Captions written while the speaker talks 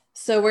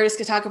So we're just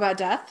gonna talk about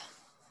death?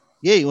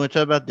 Yeah, you want to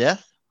talk about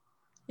death?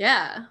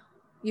 Yeah.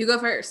 You go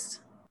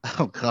first.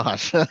 Oh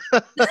gosh.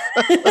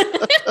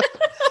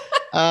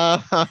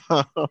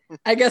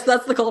 I guess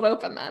that's the cold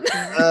open then.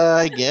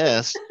 I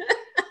guess.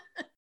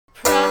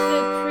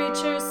 Prophet,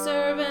 preacher,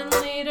 servant,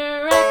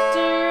 leader,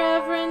 rector,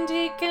 reverend,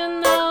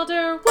 deacon,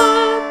 elder,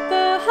 what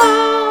the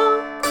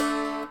hell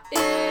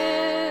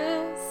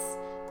is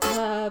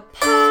the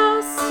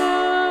pastor?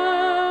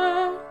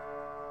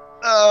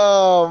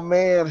 Oh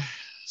man.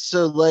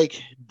 So like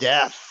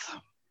death.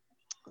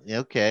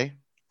 Okay.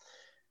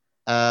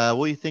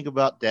 What do you think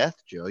about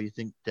death, Joe? You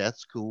think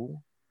death's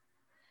cool?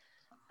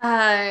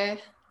 Wow,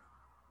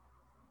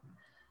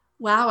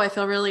 I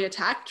feel really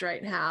attacked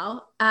right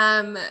now.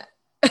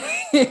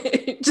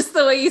 Just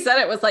the way you said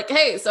it was like,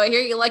 hey, so I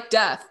hear you like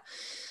death.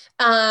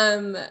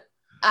 I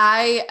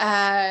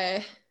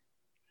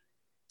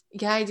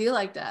yeah, I do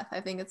like death.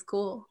 I think it's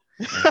cool.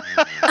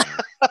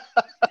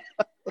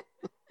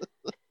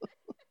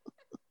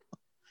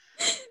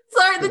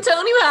 Sorry, the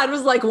tone you had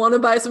was like, want to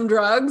buy some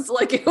drugs?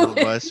 Like, it Want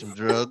to buy some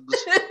drugs?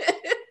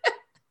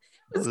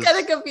 It's kind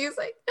of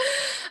confusing.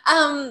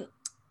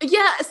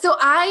 Yeah, so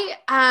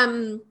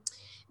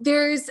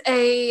there's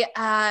a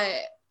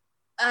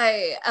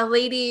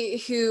lady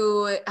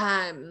who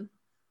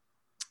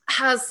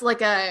has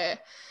like a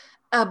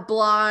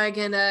blog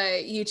and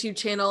a YouTube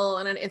channel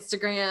and an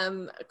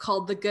Instagram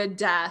called The Good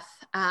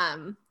Death.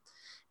 And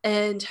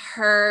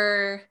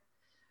her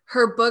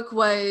book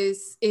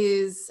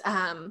is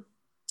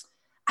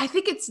I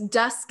think it's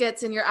Dust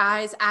Gets in Your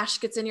Eyes, Ash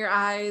Gets in Your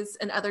Eyes,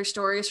 and Other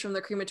Stories from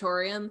the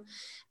Crematorium.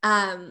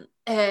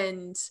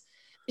 And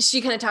she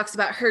kind of talks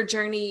about her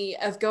journey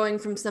of going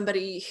from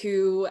somebody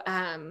who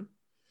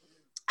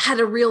had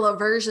a real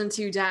aversion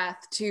to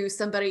death to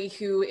somebody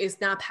who is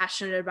now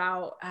passionate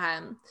about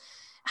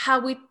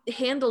how we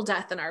handle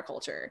death in our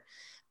culture.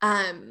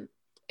 And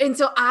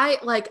so I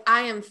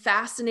am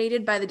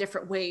fascinated by the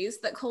different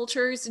ways that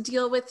cultures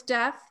deal with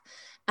death.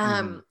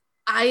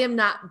 I am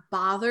not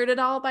bothered at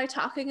all by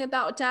talking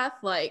about death.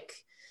 Like,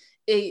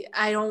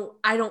 I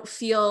don't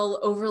feel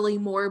overly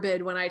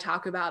morbid when I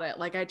talk about it.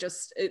 Like,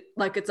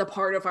 it's a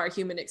part of our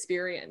human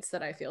experience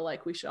that I feel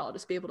like we should all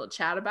just be able to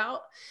chat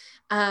about.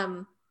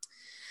 And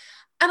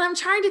I'm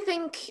trying to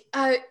think,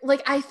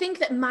 I think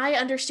that my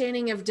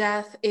understanding of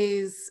death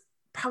is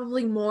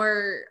probably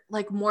more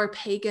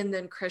pagan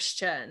than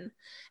Christian.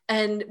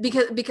 And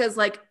because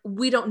like,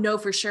 we don't know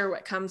for sure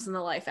what comes in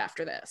the life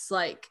after this.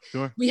 Like,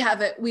 Sure. we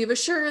have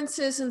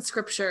assurances in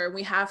scripture,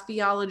 we have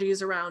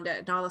theologies around it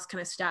and all this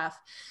kind of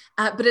stuff.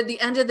 But at the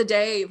end of the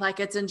day, like,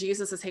 it's in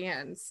Jesus's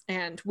hands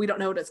and we don't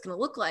know what it's going to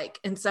look like.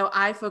 And so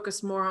I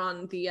focus more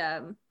on the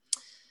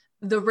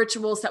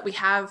rituals that we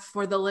have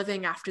for the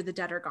living after the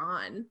dead are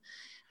gone.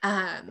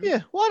 Yeah,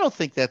 well, I don't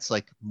think that's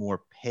like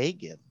more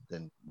pagan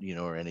than,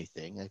 or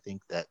anything. I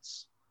think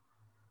that's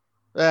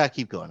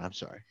keep going. I'm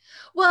sorry.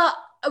 Well,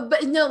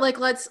 but no, like,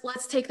 let's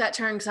take that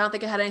turn, because I don't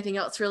think I had anything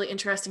else really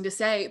interesting to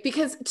say.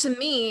 Because to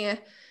me,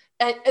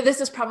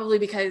 this is probably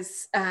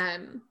because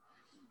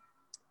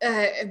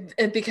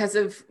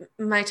of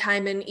my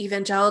time in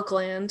evangelical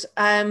land,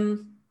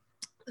 that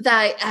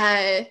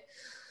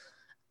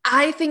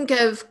I think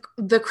of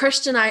the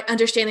Christian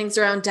understandings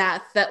around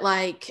death, that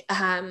like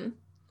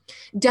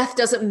death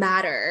doesn't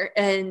matter,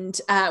 and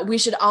we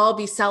should all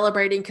be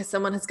celebrating because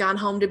someone has gone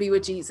home to be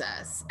with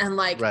Jesus, and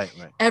like Right.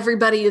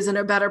 everybody is in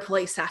a better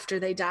place after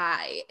they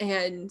die,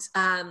 and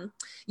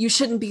you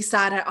shouldn't be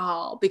sad at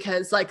all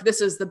because like this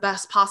is the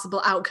best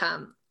possible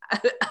outcome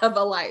of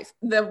a life,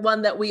 the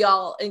one that we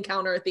all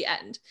encounter at the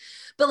end.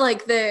 But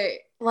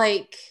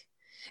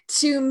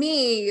to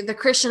me, the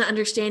Christian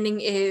understanding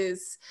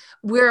is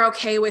we're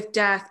okay with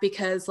death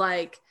because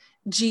like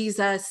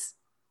Jesus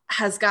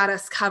has got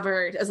us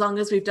covered as long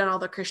as we've done all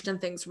the Christian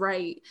things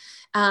right.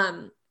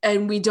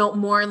 And we don't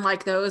mourn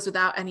like those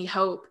without any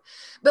hope.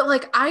 But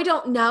like, I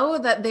don't know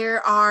that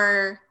there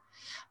are,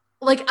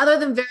 like, other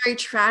than very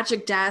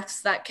tragic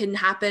deaths that can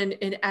happen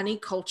in any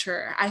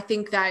culture, I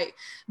think that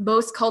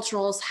most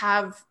cultures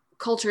have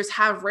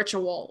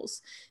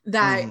rituals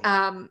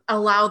that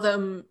allow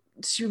them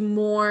to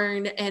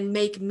mourn and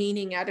make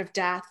meaning out of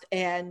death.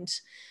 And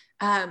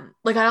I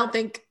don't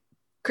think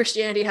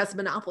Christianity has a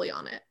monopoly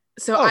on it.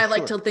 So I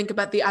like to think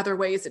about the other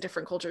ways that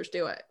different cultures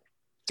do it.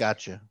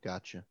 Gotcha.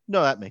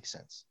 No, that makes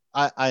sense.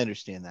 I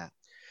understand that.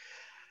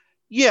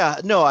 Yeah,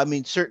 no, I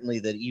mean, certainly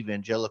that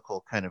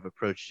evangelical kind of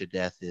approach to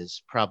death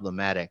is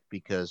problematic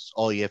because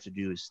all you have to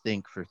do is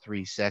think for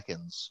 3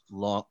 seconds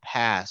long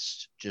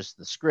past just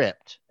the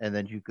script. And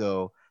then you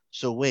go,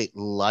 so wait,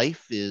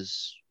 life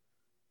is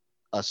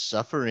a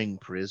suffering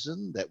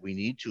prison that we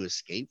need to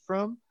escape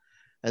from?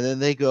 And then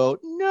they go,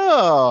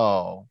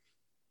 no.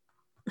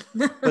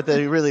 But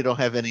they really don't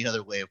have any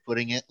other way of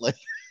putting it. Like,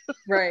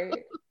 right.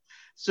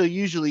 So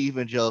usually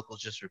evangelicals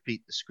just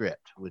repeat the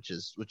script, which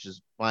is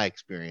my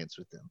experience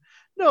with them.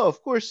 No,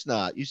 of course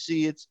not. You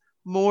see, it's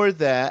more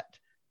that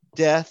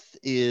death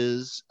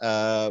is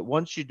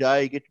once you die,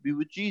 you get to be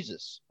with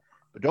Jesus.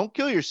 But don't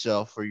kill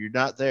yourself or you're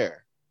not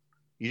there.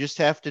 You just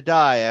have to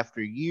die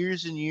after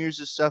years and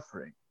years of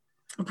suffering.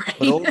 But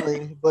Right.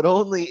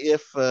 only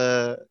if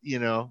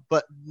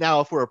but now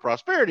if we're a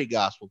prosperity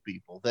gospel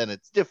people, then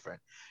it's different.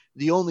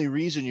 The only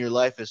reason your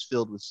life is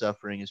filled with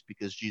suffering is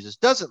because Jesus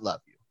doesn't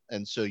love you,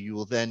 and so you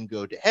will then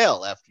go to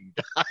hell after you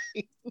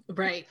die.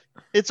 Right.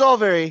 It's all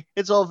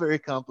very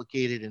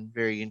complicated and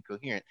very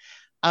incoherent.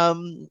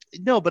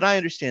 No, but I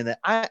understand that.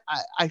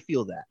 I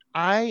feel that.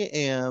 I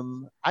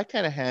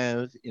kind of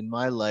have in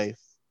my life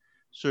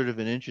sort of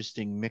an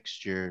interesting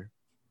mixture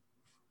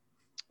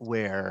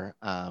where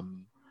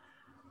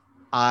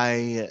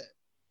I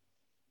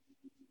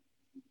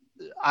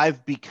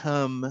I've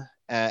become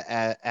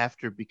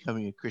after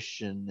becoming a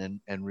Christian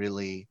and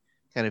really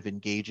kind of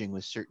engaging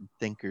with certain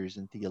thinkers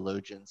and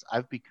theologians,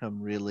 I've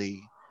become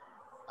really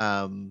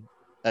um,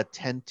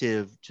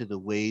 attentive to the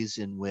ways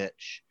in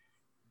which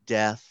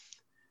death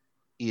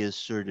is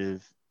sort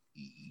of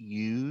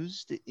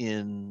used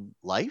in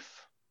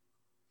life,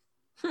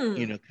 Hmm.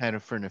 kind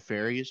of for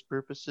nefarious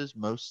purposes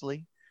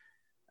mostly.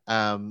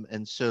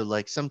 And so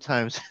like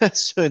sometimes,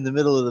 so in the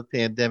middle of the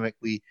pandemic,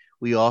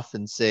 we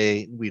often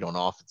say, we don't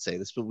often say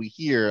this, but we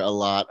hear a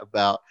lot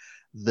about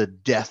the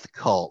death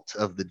cult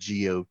of the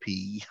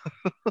GOP.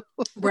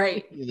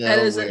 Right.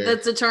 Where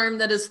That's a term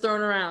that is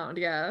thrown around.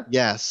 Yeah.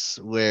 yes,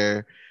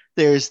 where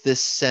there's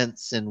this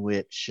sense in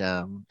which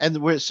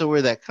and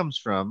where that comes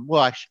from,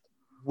 well,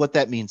 what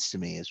that means to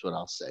me is what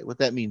I'll say. What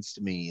that means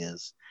to me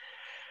is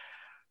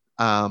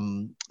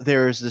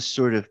there is this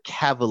sort of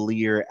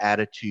cavalier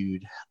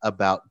attitude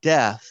about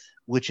death,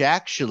 which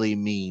actually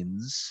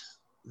means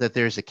that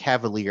there's a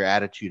cavalier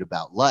attitude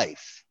about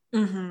life.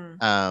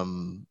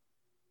 Mm-hmm.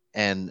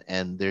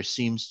 And there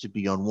seems to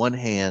be, on one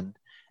hand,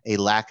 a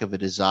lack of a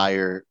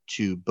desire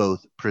to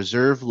both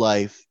preserve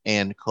life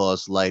and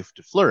cause life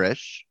to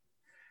flourish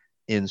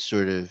in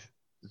sort of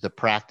the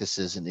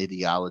practices and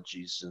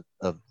ideologies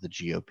of the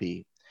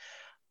GOP.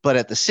 But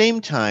at the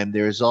same time,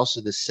 there is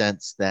also the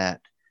sense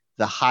that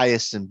the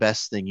highest and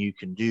best thing you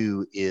can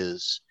do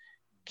is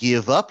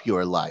give up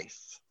your life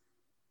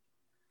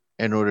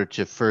in order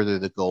to further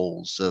the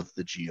goals of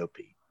the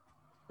GOP.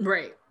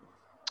 Right.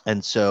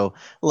 And so,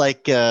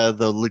 like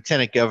the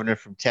lieutenant governor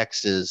from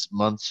Texas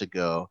months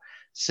ago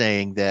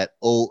saying that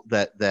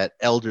that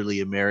elderly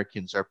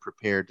Americans are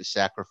prepared to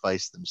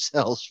sacrifice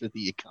themselves for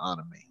the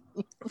economy.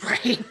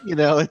 Right.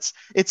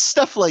 It's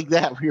stuff like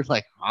that where you're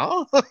like,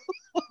 huh?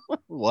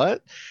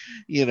 What?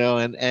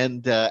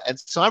 And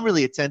so I'm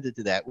really attentive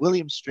to that.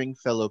 William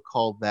Stringfellow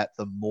called that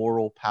the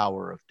moral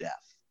power of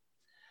death.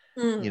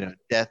 Mm.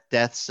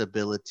 Death's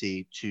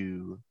ability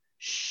to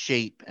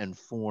shape and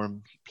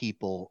form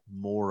people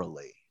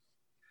morally.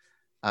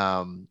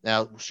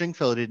 Now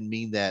Stringfellow didn't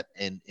mean that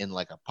in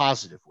like a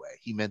positive way.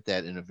 He meant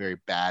that in a very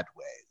bad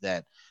way,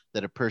 that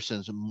a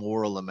person's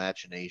moral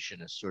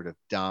imagination is sort of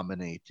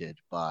dominated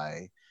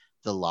by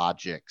the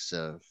logics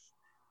of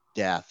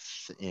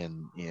death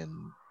in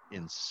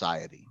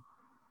society.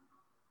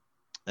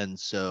 And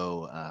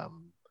so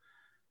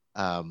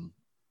um,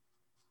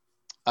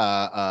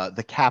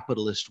 the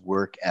capitalist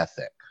work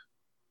ethic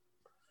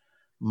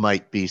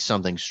might be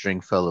something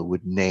Stringfellow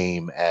would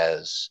name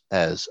as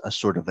a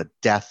sort of a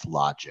death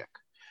logic.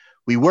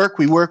 We work,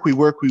 we work, we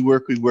work, we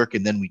work, we work,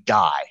 and then we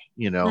die,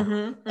 Mm-hmm.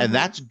 and Mm-hmm.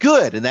 that's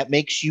good, and that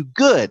makes you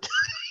good.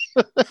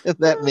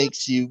 That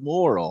makes you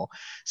moral.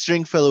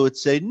 Stringfellow would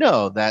say,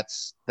 no,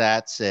 that's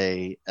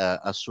a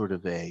sort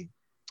of a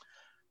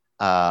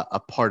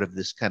part of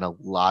this kind of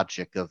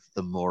logic of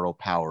the moral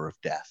power of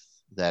death,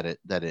 that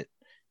it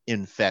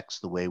infects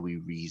the way we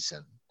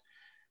reason.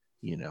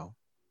 You know,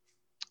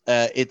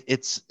 and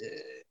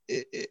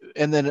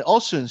then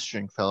also in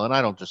Stringfellow, and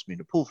I don't just mean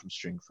to pull from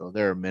Stringfellow.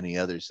 There are many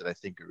others that I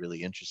think are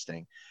really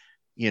interesting.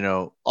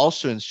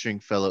 Also in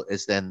Stringfellow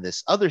is then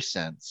this other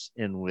sense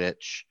in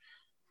which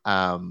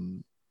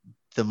um,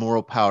 the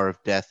moral power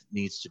of death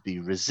needs to be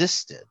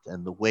resisted,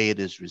 and the way it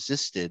is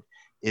resisted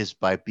is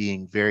by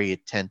being very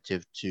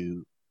attentive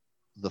to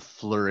the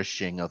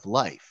flourishing of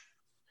life.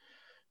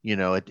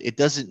 It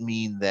doesn't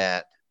mean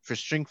that for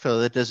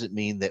Stringfellow, it doesn't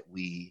mean that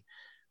we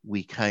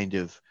kind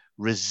of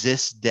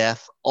resist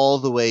death all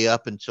the way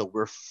up until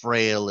we're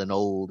frail and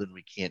old and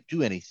we can't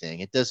do anything.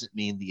 It doesn't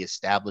mean the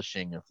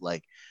establishing of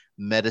like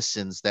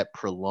medicines that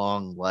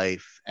prolong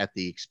life at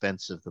the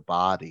expense of the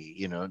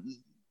body,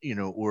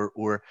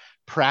 or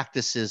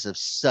practices of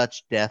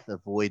such death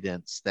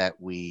avoidance that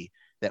we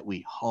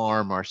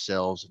harm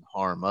ourselves and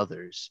harm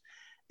others.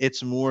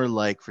 It's more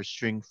like for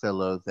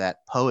Stringfellow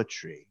that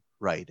poetry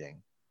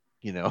writing,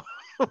 you know,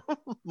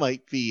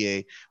 might be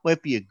a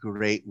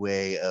great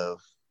way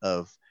of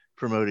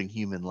promoting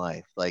human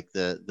life, like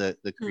the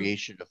Mm.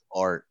 creation of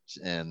art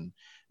and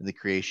the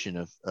creation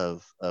of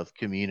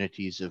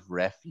communities of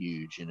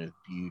refuge and of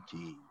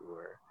beauty,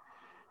 or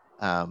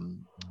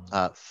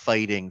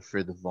fighting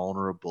for the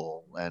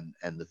vulnerable and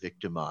the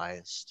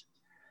victimized.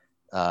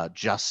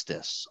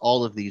 Justice.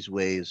 All of these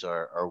ways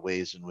are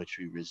ways in which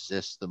we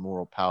resist the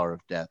moral power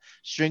of death.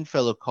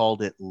 Stringfellow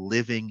called it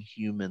living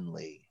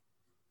humanly.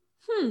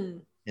 Hmm.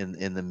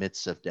 in the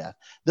midst of death.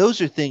 Those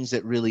are things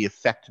that really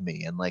affect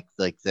me, and like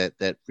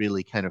that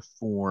really kind of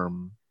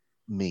form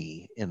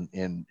me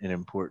in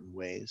important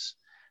ways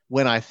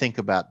when I think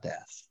about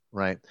death,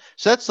 right?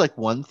 So that's like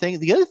one thing.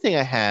 The other thing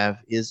I have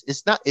is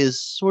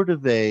sort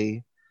of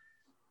a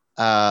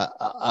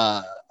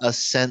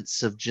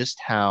sense of just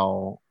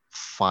how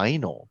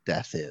final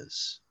death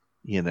is,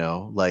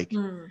 like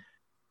Mm.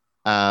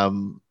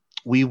 um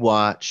we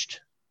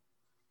watched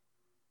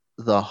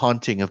The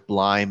Haunting of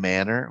Bly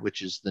Manor,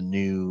 which is the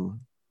new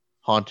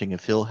Haunting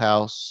of Hill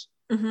House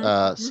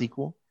Mm-hmm.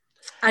 sequel.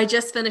 I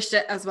just finished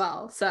it as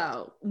well,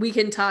 so we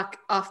can talk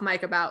off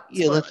mic about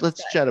Yeah, spoilers.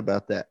 let's chat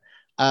about that.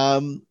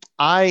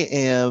 I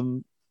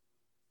am,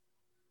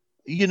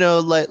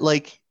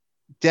 like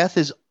death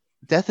is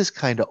death is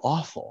kind of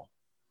awful.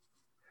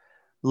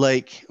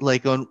 Like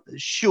on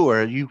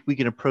sure you we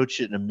can approach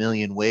it in a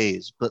million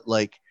ways, but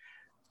like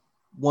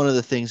one of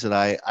the things that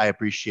I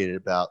appreciated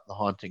about The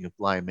Haunting of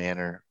Bly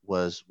Manor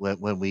was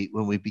when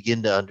we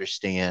begin to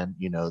understand,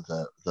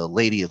 the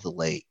Lady of the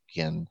Lake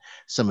and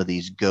some of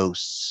these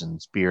ghosts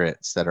and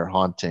spirits that are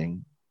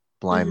haunting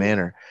Bly Mm-hmm.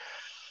 Manor.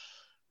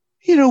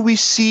 We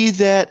see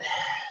that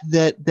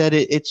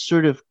it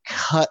sort of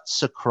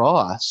cuts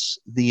across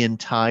the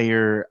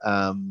entire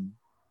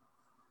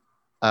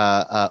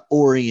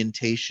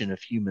orientation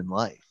of human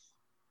life.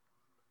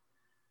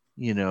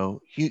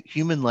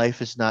 Human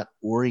life is not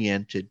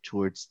oriented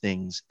towards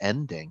things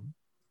ending.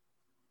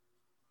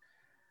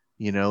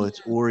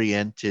 It's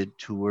oriented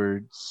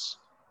towards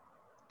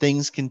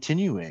things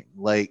continuing.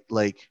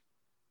 Like,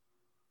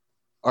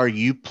 are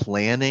you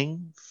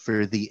planning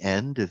for the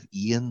end of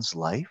Ian's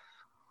life?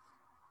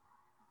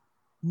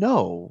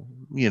 No,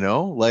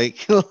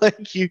 like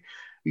like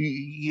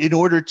in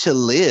order to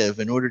live,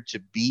 in order to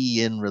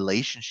be in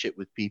relationship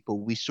with people,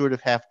 we sort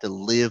of have to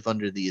live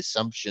under the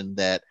assumption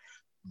that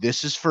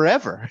this is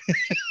forever.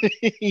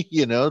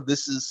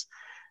 This is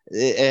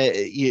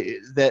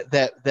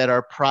that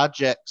our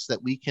projects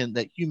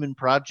that human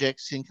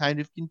projects can kind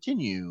of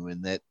continue,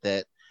 and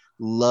that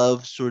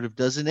love sort of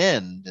doesn't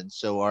end, and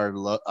so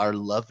our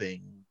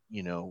loving,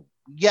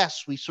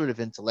 yes, we sort of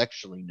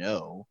intellectually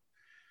know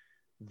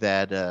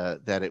that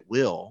it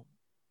will,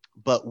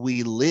 but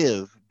we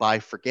live by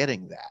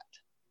forgetting that.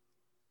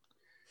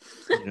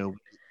 you know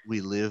we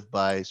live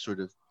by sort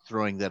of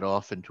throwing that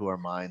off into our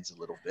minds a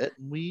little bit,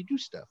 and we do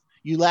stuff.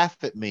 You laugh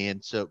at me,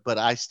 and so, but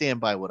I stand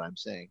by what I'm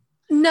saying.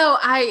 No,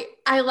 I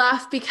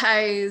laugh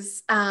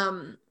because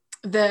the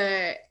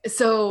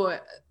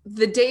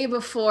day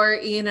before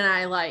Ian and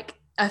I like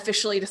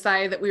officially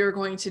decided that we were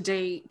going to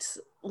date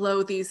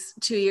these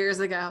 2 years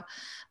ago,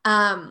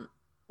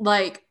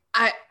 like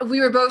I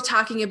we were both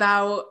talking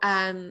about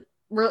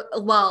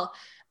well,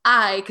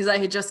 because I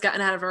had just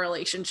gotten out of a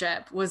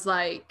relationship, was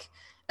like,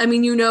 I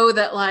mean,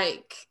 that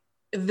like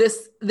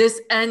this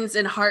ends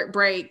in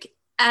heartbreak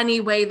any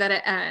way that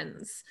it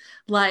ends,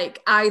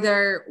 like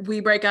either we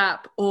break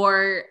up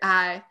or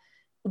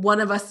one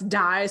of us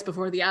dies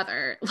before the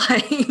other.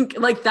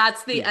 Like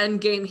that's the Yeah.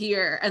 end game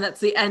here, and that's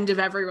the end of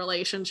every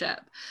relationship.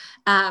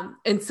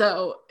 And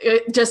so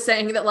just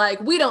saying that, like,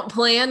 we don't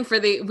plan for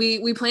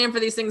we plan for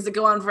these things to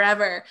go on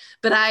forever,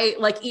 but I,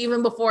 like,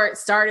 even before it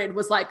started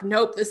was like,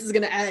 nope, this is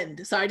gonna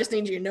end, so I just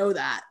need you to know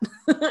that.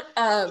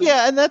 um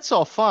Yeah, and that's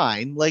all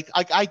fine. Like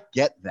I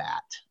get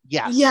that.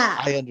 Yes, yeah.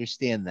 I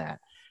understand that.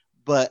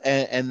 But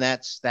and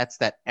that's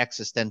that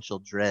existential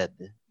dread,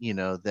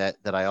 that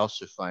I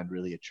also find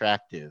really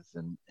attractive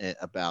and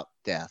about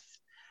death.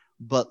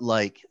 But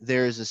like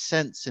there is a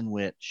sense in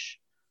which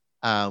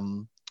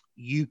um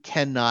you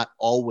cannot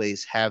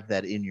always have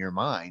that in your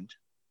mind.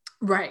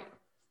 Right.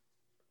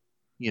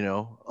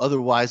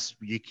 Otherwise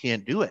you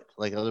can't do it.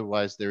 Like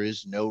otherwise there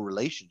is no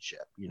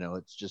relationship.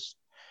 It's just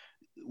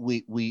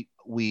we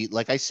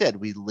like I said,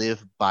 we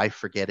live by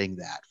forgetting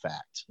that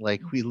fact.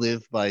 Like we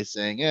live by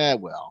saying,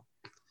 well,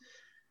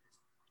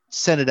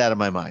 send it out of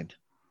my mind.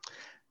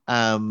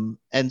 And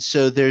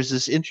so there's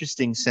this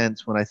interesting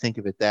sense when I think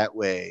of it that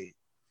way,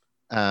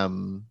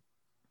 um,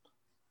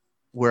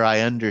 where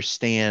I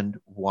understand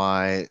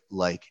why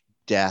like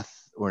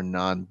death or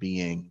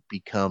non-being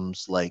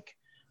becomes like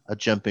a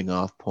jumping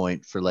off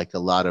point for like a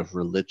lot of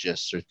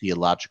religious or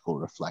theological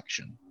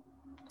reflection,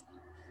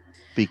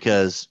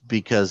 because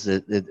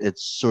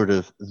it's sort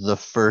of the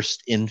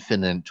first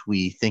infinite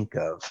we think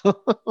of.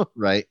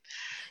 Right.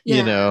 you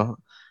Yeah. know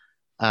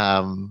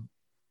um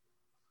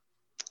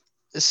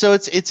so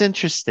it's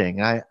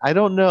interesting. I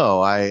don't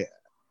know. I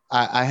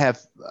have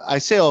I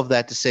say all of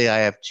that to say I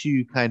have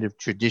two kind of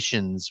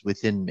traditions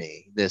within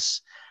me.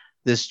 This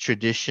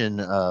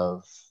tradition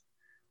of,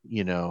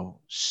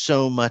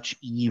 so much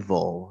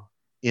evil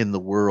in the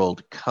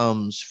world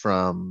comes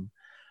from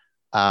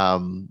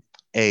um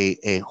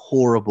a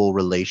horrible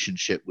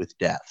relationship with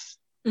death,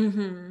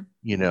 Mm-hmm.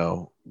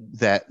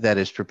 that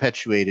is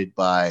perpetuated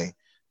by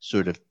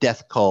sort of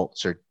death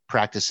cults or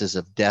practices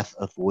of death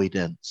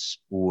avoidance,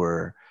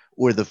 or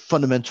the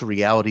fundamental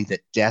reality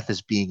that death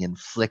is being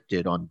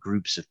inflicted on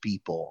groups of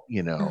people,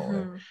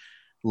 Mm-hmm.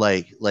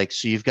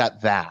 So you've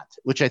got that,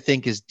 which I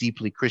think is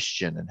deeply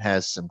Christian and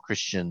has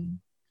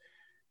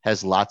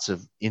lots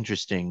of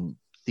interesting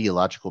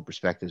theological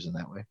perspectives in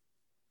that way.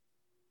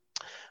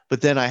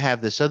 But then I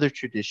have this other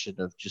tradition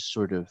of just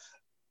sort of,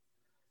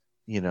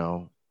 you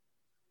know,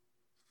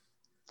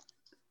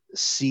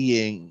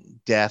 seeing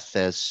death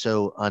as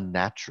so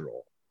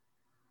unnatural,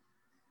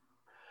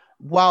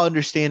 while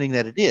understanding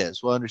that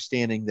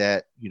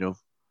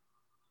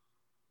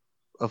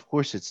of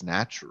course it's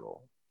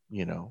natural,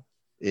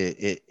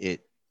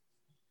 it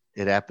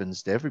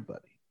happens to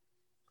everybody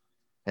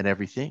and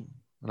everything.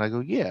 And I go,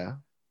 yeah,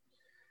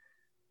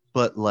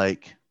 but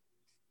like,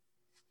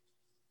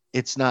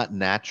 it's not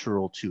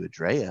natural to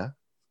Adrea.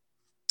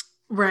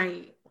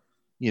 Right.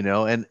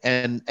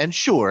 And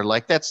sure,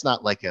 like that's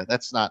not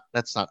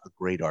a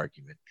great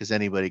argument, because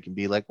anybody can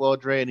be like, well,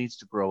 Adrea needs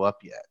to grow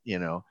up yet,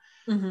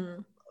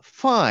 Mm-hmm.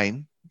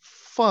 fine,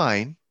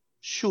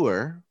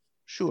 sure.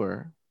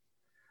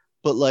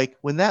 But like,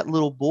 when that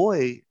little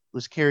boy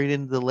was carried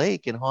into the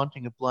lake and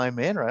haunting of Bly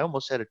Manor, I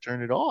almost had to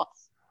turn it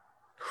off.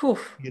 Whew.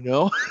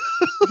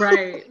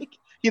 Right.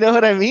 You know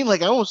what I mean?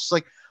 Like, I almost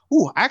like,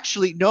 oh,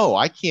 actually, no,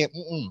 I can't.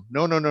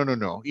 No.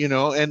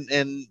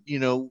 And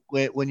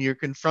when you're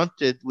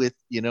confronted with,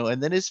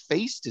 and then his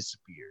face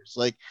disappears.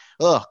 Like,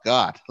 oh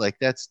God, like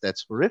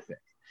that's horrific,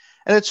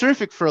 and it's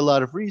horrific for a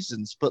lot of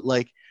reasons. But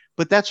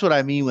that's what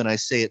I mean when I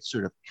say it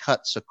sort of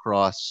cuts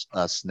across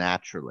us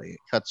naturally. It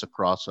cuts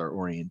across our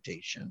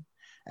orientation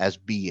as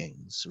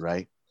beings,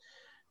 right?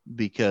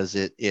 Because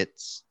it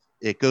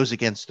goes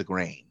against the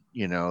grain.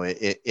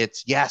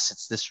 It's, yes,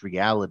 it's this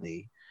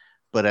reality,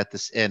 but at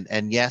this,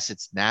 and yes,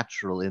 it's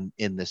natural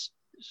in this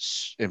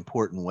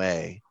important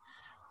way,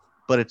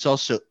 but it's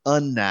also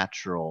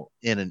unnatural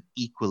in an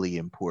equally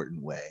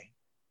important way.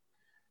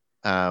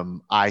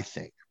 I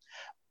think,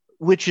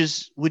 which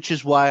is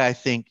why I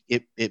think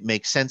it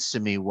makes sense to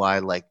me why,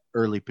 like,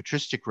 early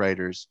patristic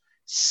writers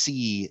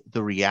see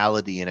the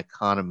reality and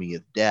economy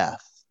of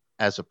death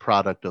as a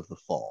product of the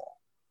fall.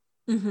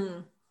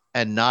 Mm-hmm.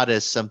 And not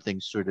as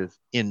something sort of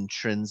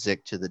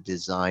intrinsic to the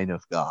design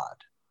of God.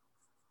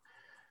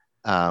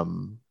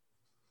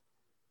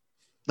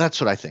 That's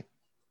what I think.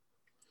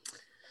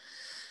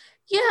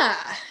 Yeah,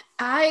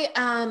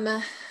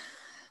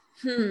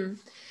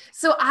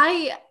 so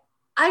I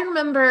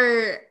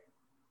remember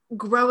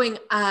growing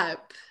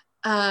up,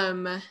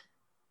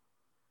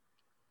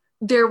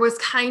 there was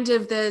kind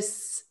of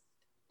this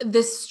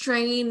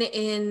strain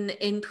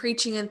in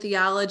preaching and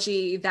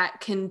theology that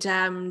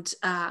condemned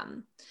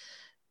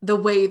the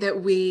way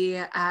that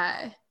we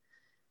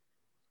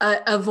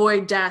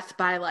avoid death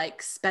by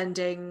like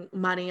spending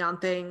money on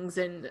things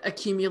and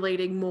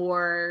accumulating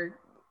more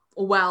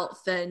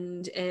wealth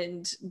and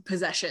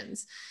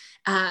possessions,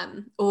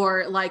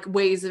 or like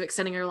ways of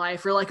extending your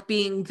life, or like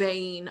being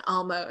vain.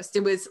 Almost,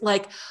 it was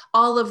like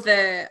all of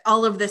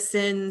the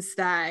sins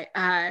that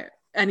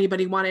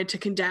anybody wanted to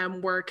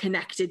condemn were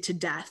connected to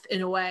death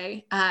in a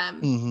way,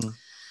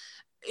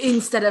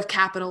 instead of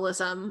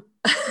capitalism.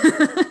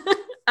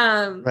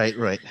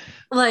 Right.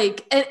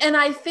 Like, and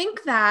I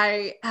think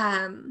that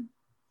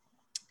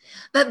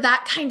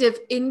that kind of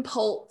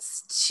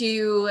impulse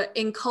to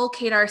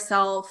inculcate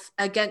ourselves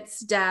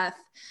against death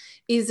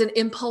is an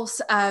impulse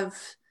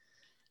of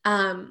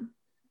the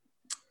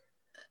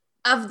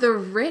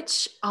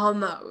rich,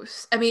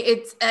 almost. I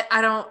mean,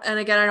 I don't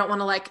want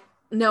to like,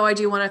 no, I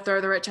do want to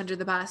throw the rich under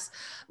the bus,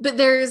 but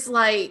there's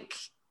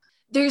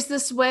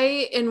this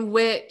way in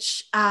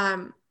which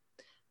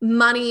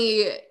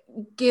money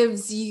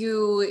gives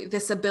you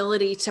this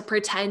ability to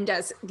pretend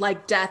as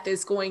like death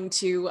is not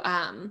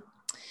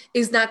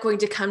going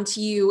to come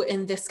to you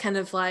in this kind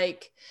of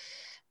like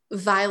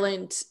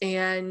violent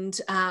and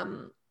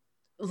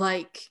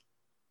like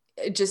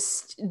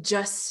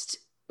just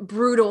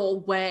brutal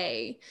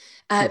way,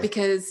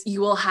 because you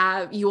will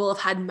have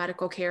had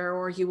medical care,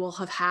 or you will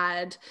have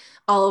had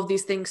all of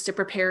these things to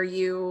prepare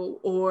you,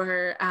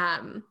 or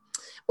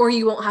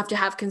you won't have to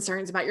have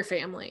concerns about your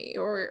family,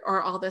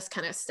 or all this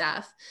kind of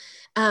stuff.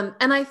 And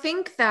I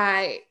think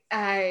that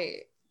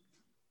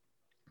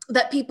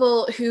that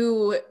people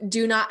who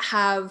do not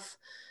have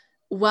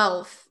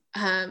wealth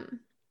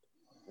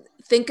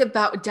think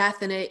about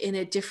death in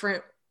a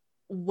different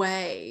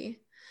way.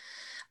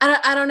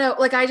 I don't know.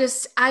 Like, I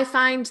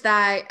find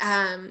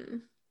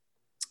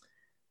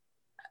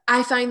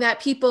that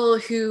people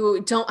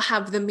who don't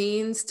have the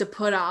means to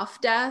put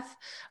off death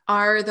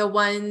are the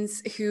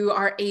ones who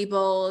are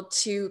able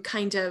to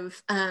kind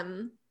of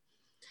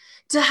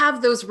to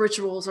have those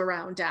rituals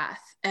around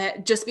death,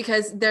 just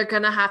because they're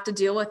going to have to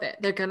deal with it.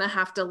 They're going to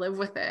have to live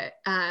with it.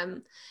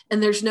 And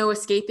there's no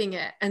escaping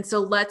it. And so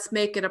let's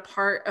make it a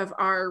part of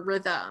our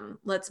rhythm.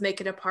 Let's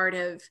make it a part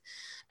of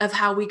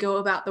how we go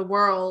about the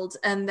world.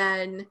 And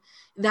then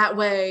that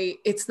way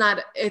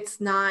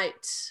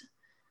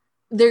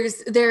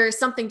there's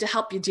something to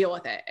help you deal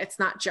with it. It's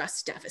not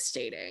just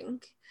devastating.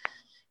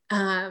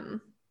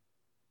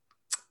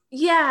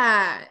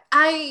 Yeah,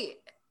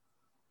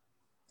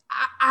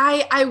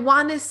 I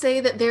want to say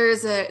that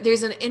there's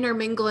an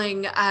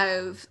intermingling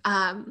of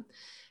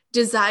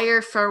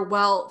desire for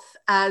wealth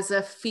as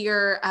a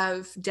fear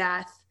of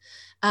death,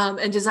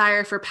 and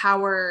desire for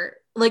power,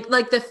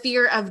 like the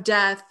fear of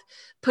death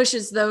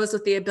pushes those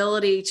with the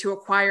ability to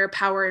acquire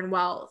power and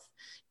wealth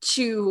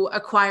to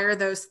acquire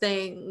those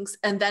things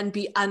and then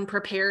be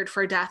unprepared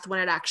for death when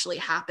it actually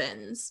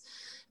happens.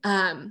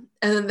 And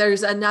then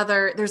there's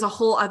a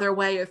whole other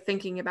way of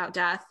thinking about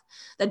death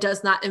that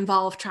does not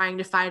involve trying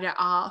to fight it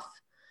off.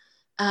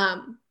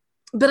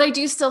 But I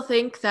do still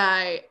think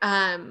that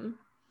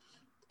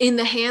in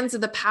the hands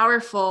of the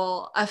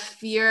powerful, a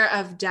fear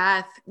of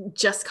death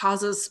just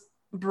causes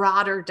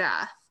broader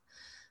death.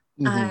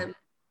 Mm-hmm.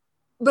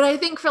 But I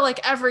think for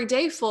like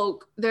everyday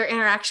folk, their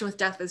interaction with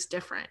death is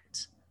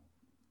different.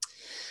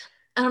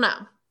 I don't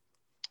know.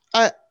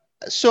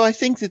 So I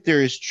think that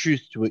there is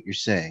truth to what you're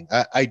saying.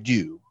 I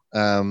do.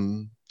 I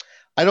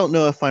don't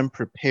know if I'm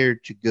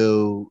prepared to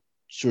go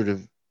sort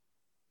of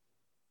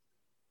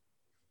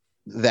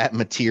that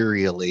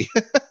materially.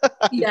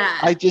 Yeah.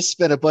 I just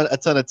spent a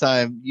ton of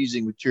time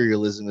using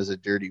materialism as a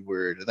dirty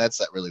word, and that's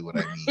not really what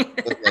I mean.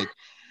 But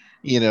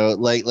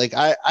like,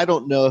 I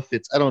don't know if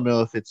it's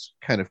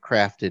kind of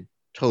crafted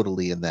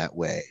totally in that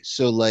way.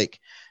 So like,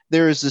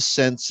 there is a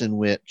sense in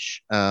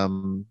which there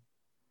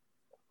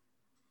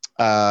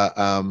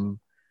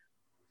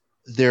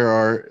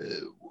are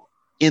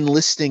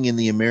enlisting in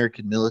the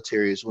American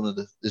military is one of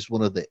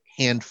the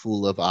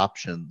handful of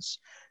options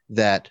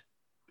that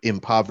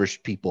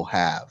impoverished people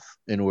have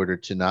in order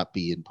to not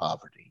be in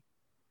poverty.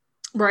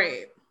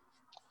 Right.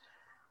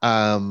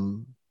 A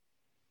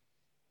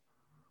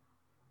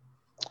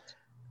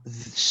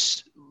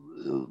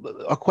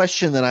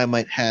question that I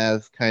might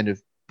have kind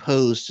of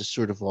posed to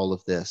sort of all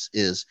of this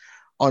is,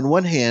 on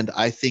one hand,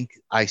 I think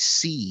I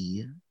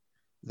see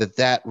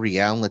that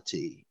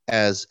reality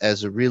as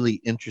a really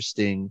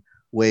interesting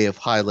way of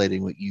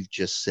highlighting what you've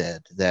just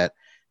said,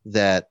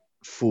 that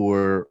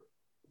for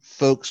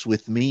folks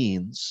with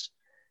means,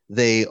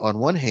 they on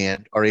one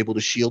hand are able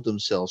to shield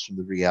themselves from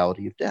the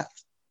reality of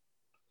death,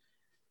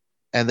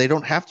 and they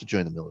don't have to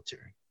join the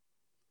military.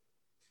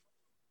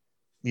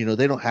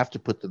 They don't have to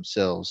put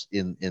themselves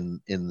in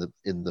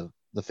the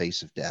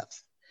face of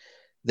death.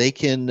 They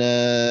can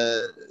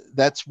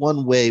that's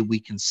one way we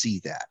can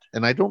see that,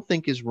 and I don't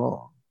think is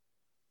wrong.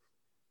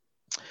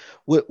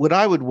 What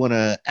I would want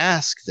to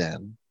ask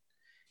then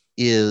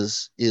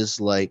is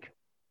like,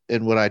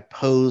 and what I'd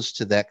pose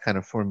to that kind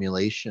of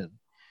formulation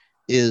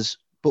is,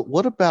 but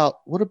what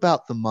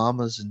about the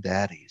mamas and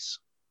daddies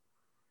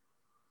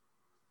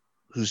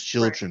whose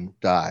children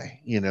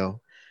die?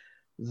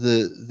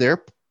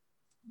 They're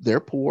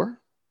poor.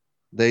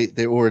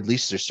 They or at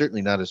least they're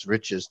certainly not as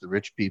rich as the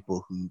rich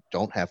people who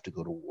don't have to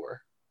go to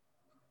war.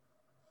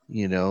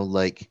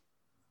 Like,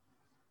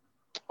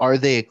 are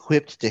they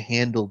equipped to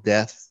handle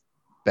death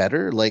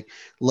better? Like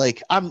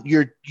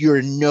you're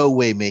in no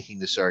way making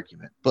this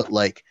argument, but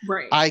like,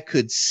 right. I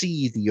could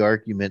see the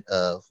argument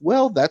of,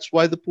 well, that's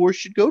why the poor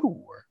should go to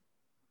war.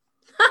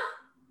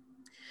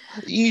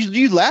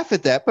 You laugh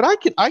at that, but I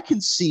can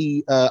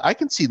see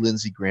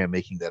Lindsey Graham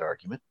making that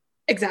argument.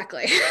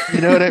 Exactly. You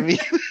know what I mean?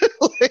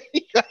 Like,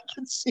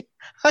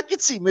 I can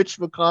see Mitch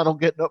McConnell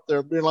getting up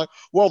there and being like,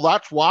 well,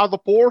 that's why the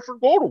poor should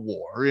go to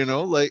war,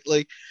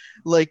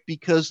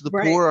 because the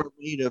right. poor are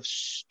made of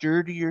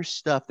sturdier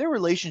stuff. Their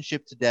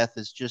relationship to death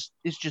is just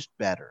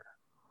better.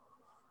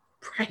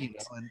 Right.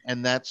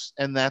 And that's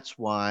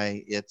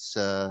why it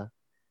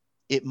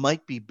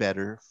might be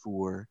better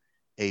for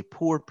a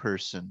poor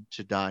person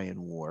to die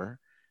in war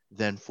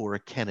than for a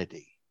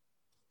Kennedy.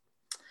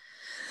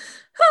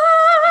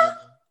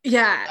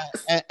 Yeah.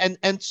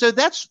 And so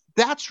that's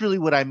really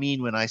what I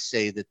mean when I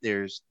say that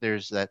there's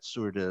that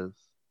sort of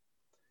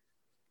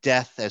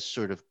death as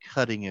sort of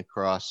cutting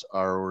across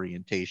our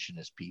orientation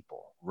as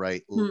people,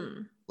 right?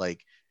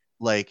 Like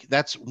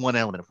that's one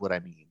element of what I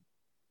mean.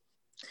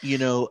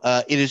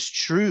 It is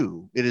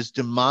true. It is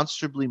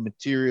demonstrably,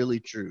 materially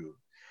true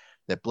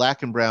that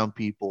Black and brown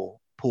people,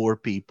 poor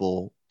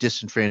people,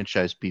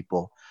 disenfranchised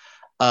people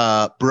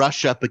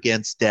brush up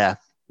against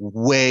death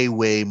way,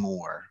 way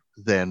more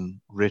than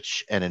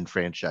rich and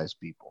enfranchised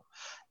people.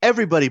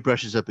 Everybody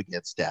brushes up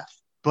against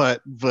death,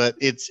 but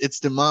it's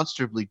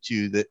demonstrably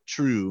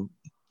true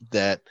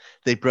that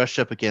they brush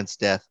up against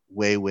death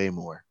way, way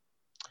more.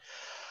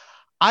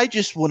 I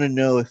just want to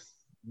know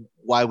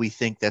why we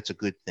think that's a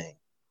good thing.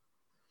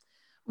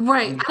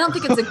 Right. I don't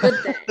think it's a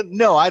good thing.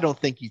 No, I don't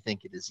think you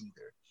think it is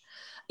either.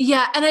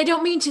 Yeah, and I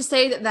don't mean to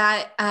say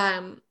that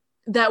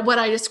what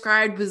I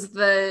described was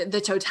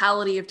the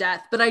totality of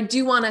death, but I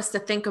do want us to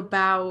think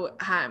about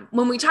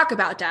when we talk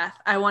about death,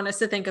 I want us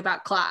to think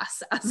about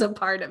class as a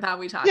part of how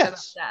we talk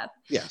about death.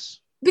 Yes.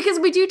 Because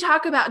we do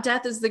talk about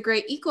death as the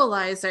great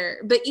equalizer,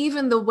 but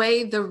even the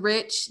way the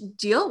rich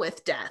deal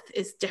with death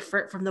is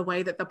different from the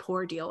way that the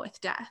poor deal with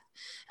death.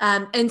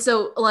 And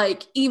so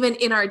like, even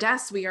in our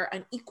deaths, we are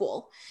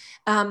unequal.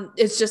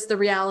 It's just the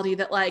reality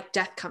that like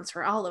death comes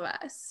for all of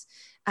us.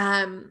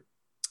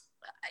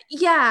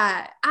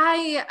 Yeah,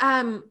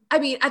 I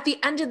mean, at the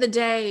end of the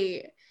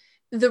day,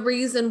 the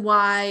reason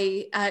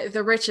why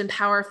the rich and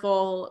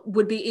powerful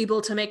would be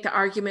able to make the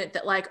argument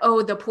that like,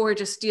 oh, the poor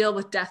just deal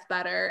with death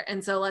better,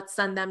 and so let's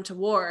send them to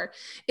war,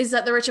 is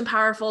that the rich and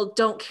powerful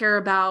don't care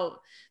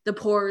about the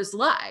poor's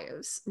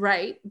lives,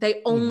 right?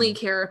 They only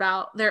care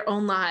about their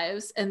own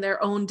lives and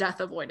their own death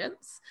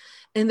avoidance.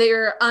 And they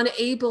are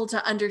unable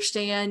to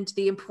understand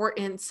the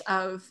importance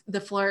of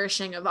the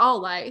flourishing of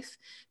all life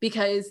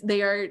because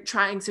they are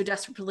trying so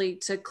desperately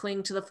to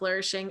cling to the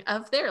flourishing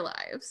of their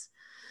lives.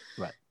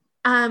 Right.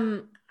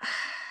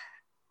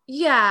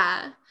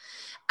 Yeah.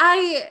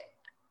 I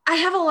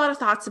have a lot of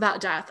thoughts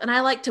about death, and I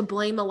like to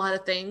blame a lot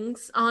of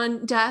things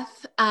on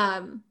death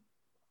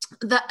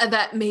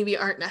that maybe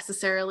aren't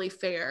necessarily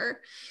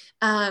fair.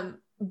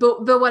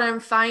 But what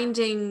I'm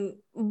finding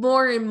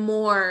more and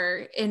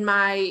more in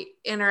my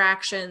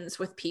interactions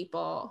with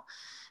people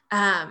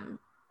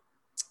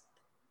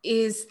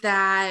is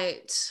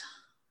that,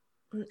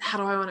 how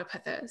do I want to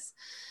put this?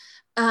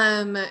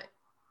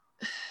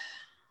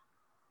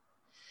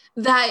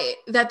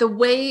 That the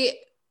way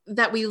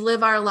that we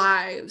live our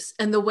lives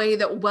and the way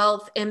that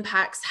wealth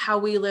impacts how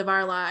we live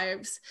our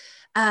lives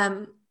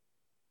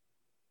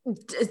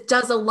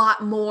does a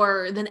lot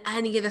more than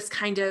any of this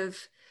kind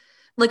of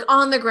like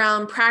on the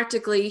ground,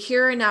 practically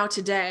here and now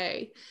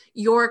today,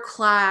 your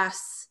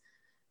class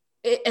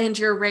and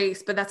your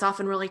race, but that's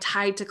often really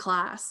tied to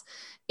class,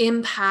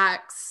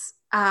 impacts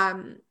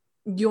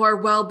your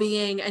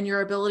well-being and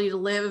your ability to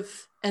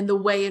live and the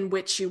way in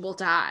which you will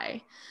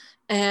die.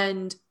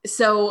 And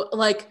so,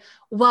 like,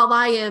 while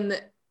I am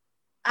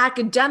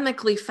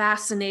academically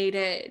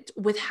fascinated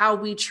with how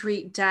we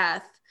treat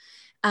death,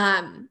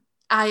 I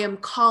am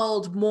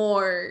called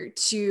more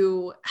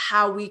to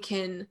how we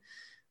can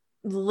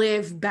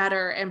live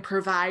better and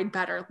provide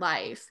better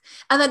life.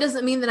 And that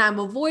doesn't mean that I'm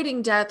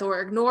avoiding death or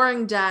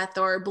ignoring death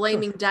or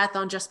blaming death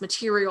on just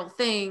material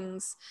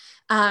things.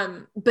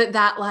 But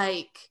that,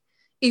 like,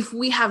 if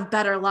we have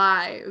better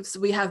lives,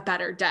 we have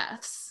better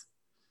deaths.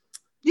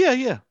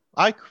 Yeah.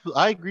 I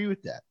agree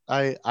with that.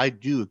 I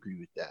do agree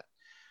with that.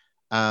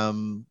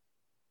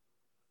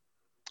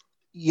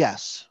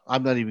 Yes,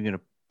 I'm not even going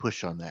to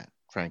push on that,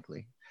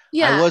 frankly.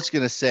 Yeah. I was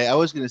going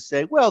to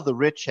say, well, the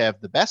rich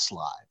have the best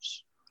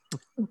lives.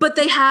 But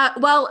they have,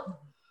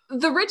 well,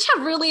 the rich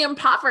have really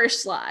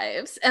impoverished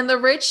lives, and the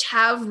rich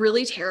have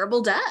really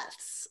terrible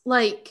deaths.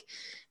 Like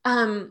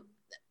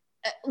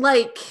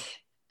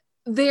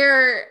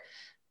they're,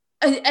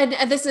 and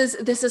this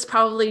is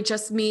probably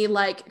just me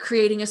like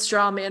creating a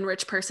straw man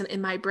rich person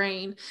in my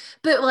brain,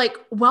 but like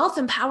wealth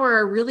and power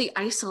are really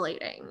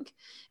isolating,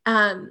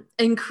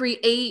 and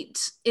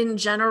create in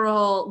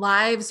general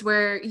lives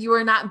where you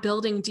are not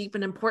building deep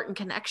and important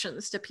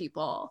connections to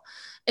people.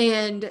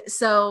 And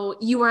so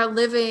you are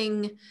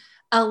living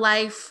a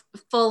life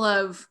full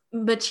of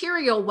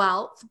material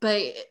wealth,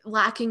 but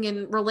lacking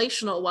in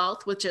relational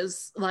wealth, which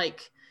is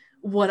like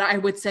what I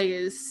would say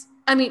is,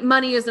 I mean,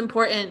 money is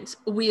important.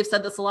 We have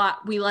said this a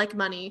lot. We like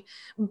money,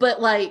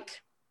 but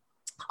like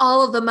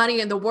all of the money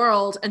in the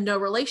world and no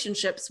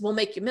relationships will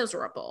make you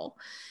miserable.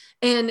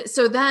 And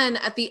so then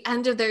at the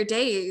end of their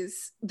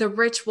days, the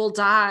rich will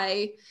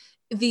die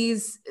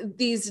these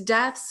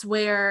deaths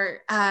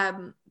where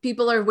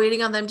people are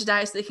waiting on them to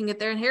die so they can get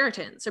their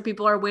inheritance, or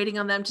people are waiting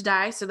on them to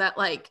die so that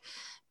like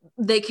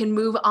they can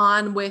move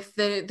on with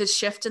the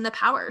shift in the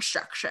power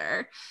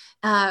structure.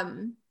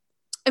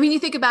 I mean, you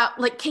think about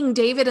like King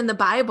David in the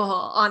Bible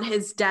on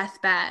his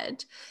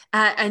deathbed,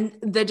 and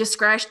the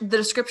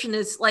description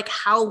is like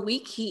how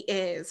weak he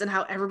is and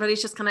how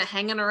everybody's just kind of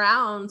hanging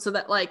around so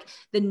that like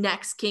the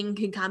next king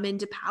can come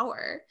into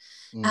power.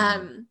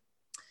 And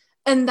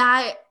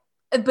that,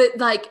 but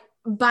like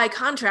by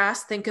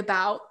contrast, think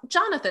about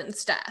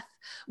Jonathan's death,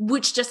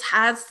 which just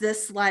has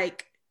this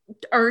like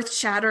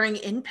earth-shattering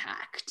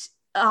impact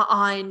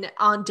on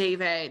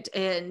David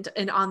and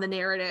on the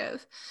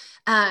narrative.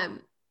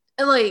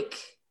 Like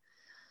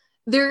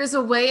there's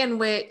a way in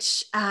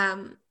which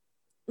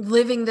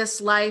living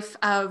this life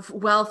of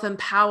wealth and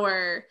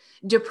power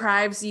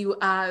deprives you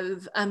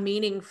of a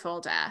meaningful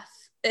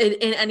death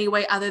in any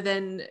way other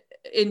than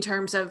in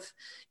terms of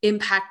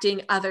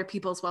impacting other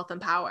people's wealth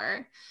and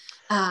power.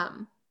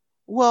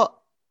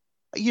 Well,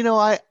 you know,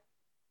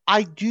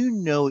 I do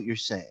know what you're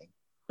saying.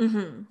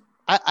 Mm-hmm.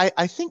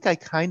 I think I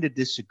kind of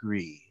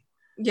disagree.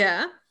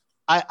 Yeah.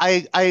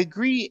 I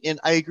agree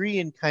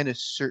in kind of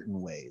certain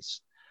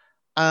ways.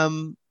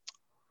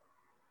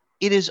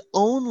 It is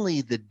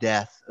only the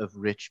death of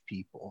rich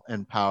people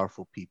and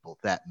powerful people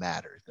that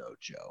matter, though,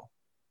 Joe.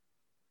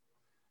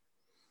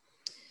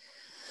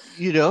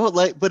 You know,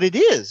 like, but it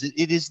is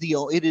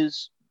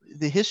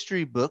the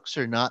history books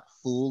are not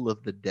full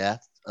of the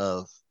death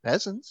of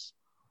peasants.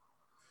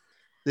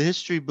 The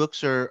history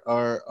books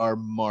are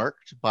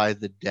marked by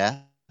the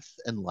death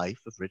and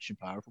life of rich and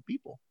powerful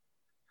people.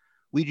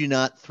 We do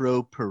not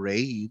throw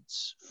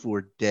parades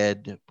for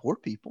dead poor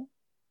people,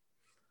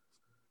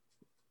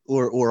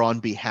 or on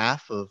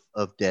behalf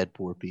of dead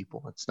poor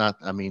people. It's not,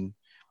 I mean,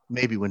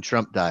 maybe when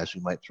Trump dies,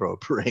 we might throw a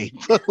parade,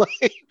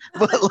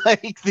 but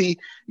like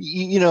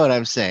you know what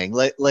I'm saying?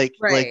 Like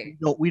Right.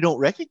 we don't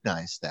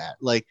recognize that.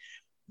 Like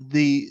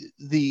the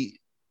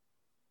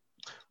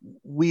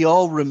we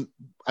all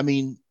I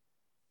mean,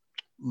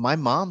 my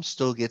mom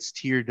still gets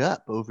teared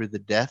up over the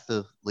death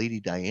of Lady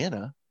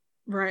Diana.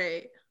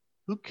 Right.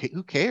 Who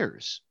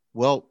cares?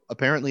 Well,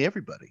 apparently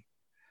everybody,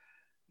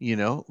 you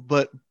know.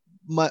 But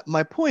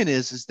my point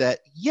is that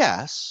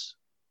yes,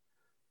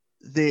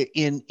 they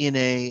in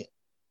a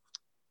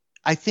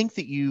I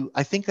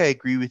think I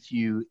agree with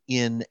you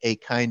in a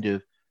kind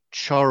of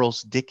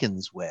Charles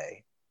Dickens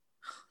way.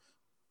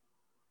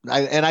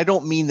 And I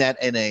don't mean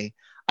that in a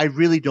I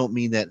really don't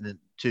mean that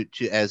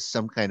to as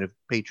some kind of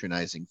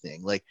patronizing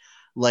thing.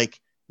 Like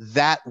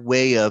that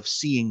way of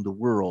seeing the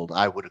world,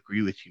 I would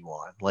agree with you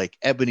on. Like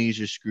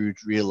Ebenezer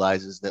Scrooge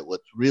realizes that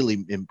what's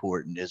really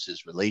important is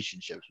his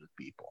relationships with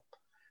people.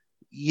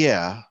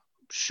 Yeah,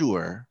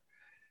 sure.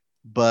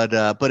 But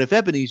if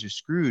Ebenezer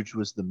Scrooge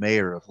was the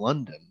mayor of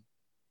London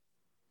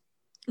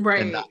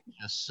Right. and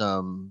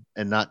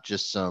not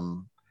just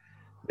some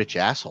rich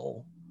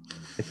asshole,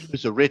 if he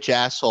was a rich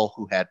asshole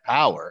who had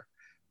power,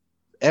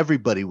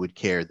 everybody would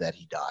care that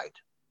he died.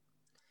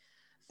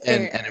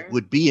 And it Fair.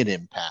 would be an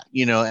impact,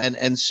 you know.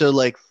 And so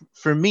like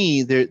for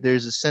me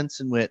there's a sense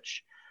in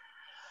which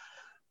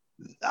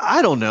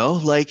I don't know,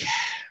 like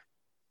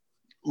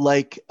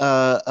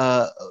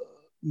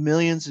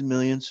millions and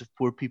millions of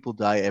poor people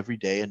die every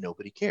day and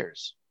nobody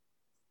cares.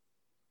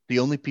 The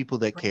only people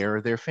that care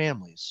are their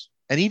families,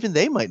 and even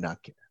they might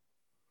not care.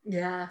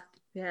 Yeah.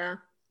 Yeah.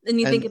 And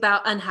you think And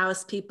about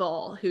unhoused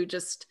people who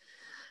just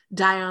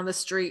die on the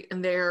street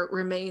and their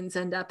remains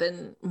end up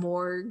in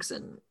morgues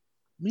and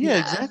yeah,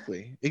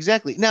 yeah.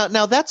 exactly.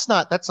 Now that's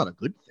not a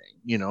good thing,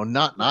 you know,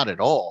 not Right. at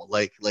all.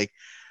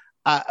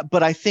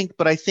 But I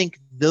think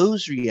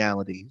those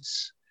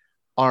realities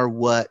are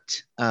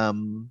what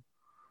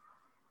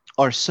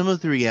are some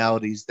of the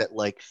realities that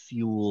like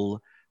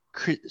fuel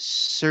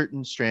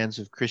certain strands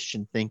of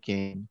Christian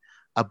thinking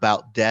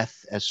about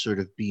death as sort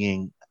of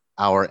being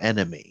our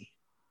enemy,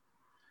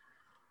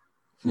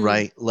 Hmm.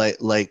 right?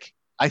 Like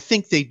I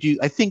think they do.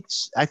 I think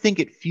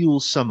it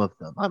fuels some of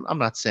them. I'm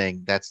not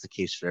saying that's the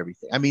case for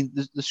everything. I mean,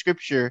 the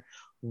scripture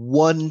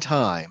one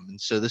time, and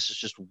so this is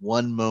just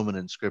one moment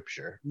in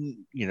scripture,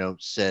 you know,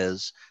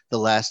 says the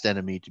last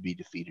enemy to be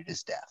defeated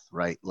is death,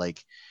 right?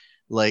 Like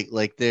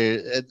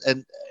there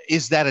and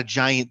is that a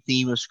giant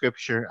theme of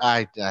scripture?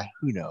 I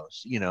who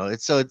knows, you know.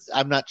 It's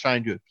I'm not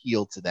trying to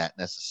appeal to that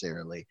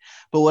necessarily,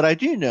 but what I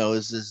do know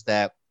is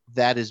that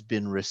that has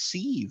been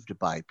received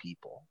by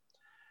people.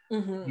 You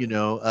Mm-hmm.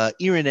 know,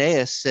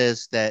 Irenaeus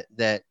says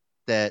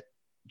that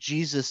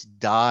Jesus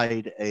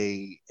died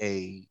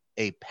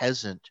a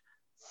peasant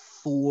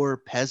for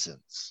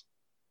peasants.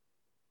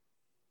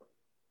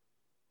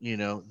 You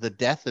know, the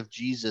death of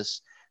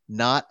Jesus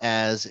not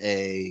as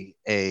a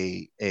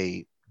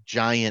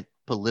giant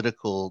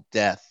political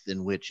death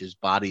in which his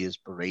body is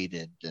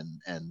paraded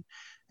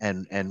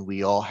and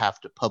we all have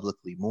to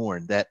publicly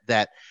mourn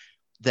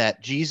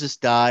that Jesus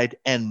died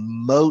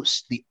and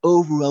the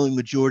overwhelming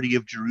majority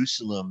of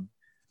Jerusalem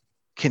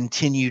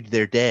continued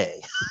their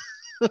day.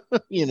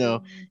 You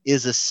know,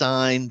 is a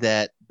sign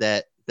that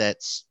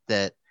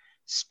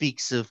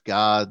speaks of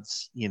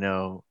God's, you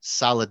know,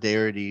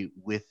 solidarity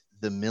with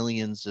the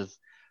millions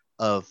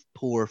of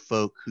poor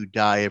folk who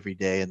die every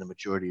day, and the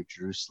majority of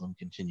Jerusalem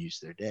continues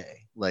their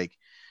day. Like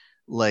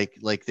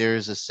there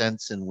is a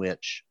sense in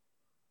which,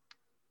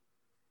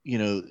 you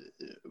know,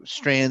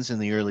 strands in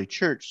the early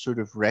church sort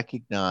of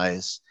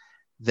recognize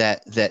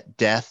that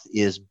death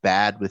is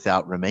bad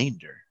without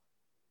remainder,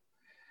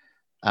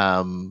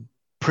 um,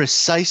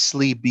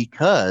 precisely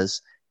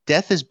because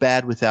death is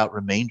bad without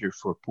remainder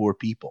for poor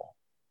people.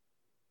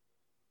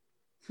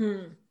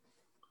 Hmm.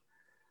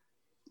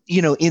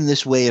 You know, in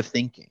this way of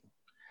thinking,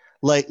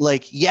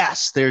 like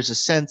yes, there's a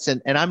sense,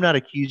 and I'm not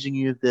accusing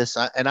you of this,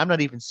 and I'm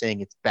not even saying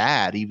it's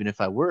bad, even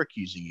if I were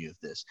accusing you of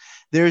this.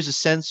 There's a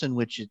sense in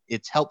which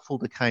it's helpful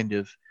to kind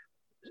of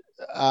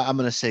I'm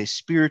going to say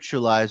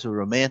spiritualize or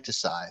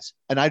romanticize,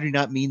 and I do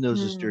not mean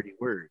those as Hmm. dirty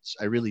words.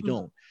 I really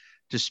don't.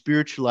 To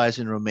spiritualize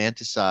and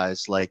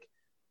romanticize like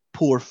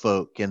poor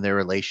folk and their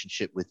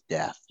relationship with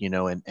death, you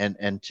know,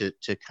 and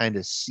to kind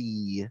of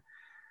see,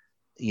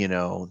 you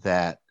know,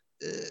 that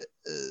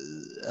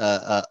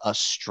a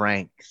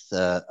strength,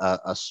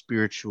 a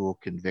spiritual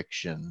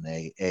conviction,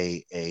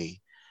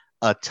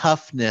 a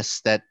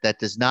toughness that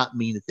does not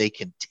mean that they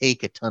can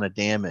take a ton of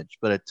damage,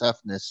 but a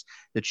toughness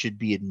that should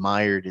be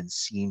admired and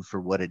seen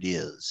for what it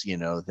is. You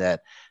know,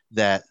 that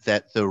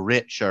the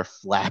rich are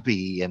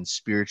flabby and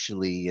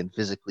spiritually and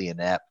physically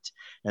inept,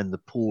 and the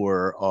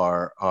poor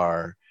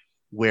are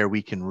where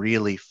we can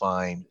really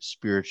find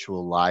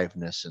spiritual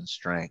liveness and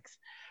strength.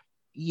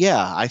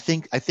 Yeah, I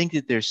think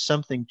that there's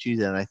something to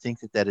that, and I think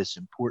that that is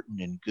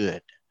important and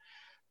good.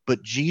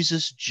 But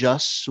Jesus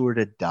just sort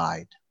of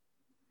died,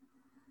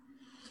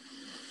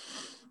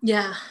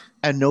 Yeah.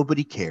 and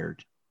nobody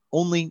cared.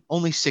 Only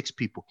six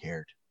people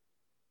cared.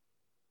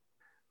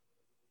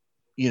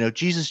 You know,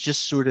 Jesus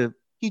just sort of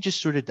He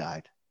just sort of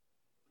died.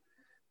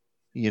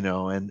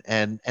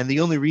 And the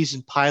only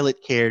reason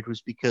Pilate cared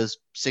was because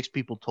 6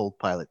 people told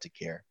Pilate to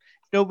care.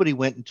 If nobody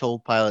went and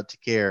told Pilate to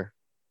care,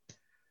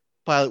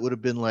 Pilate would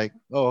have been like,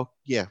 oh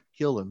yeah,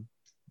 kill him,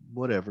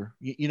 whatever.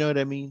 You know what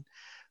I mean?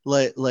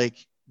 Like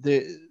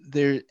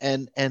there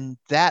and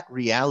that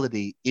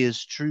reality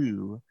is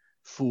true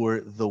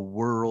for the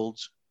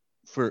world's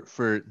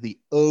for the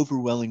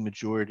overwhelming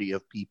majority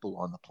of people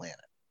on the planet.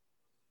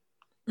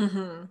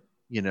 Mm-hmm.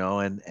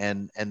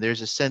 And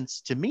there's a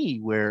sense to me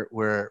where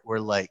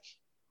like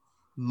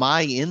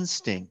my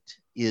instinct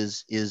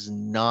is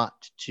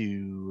not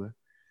to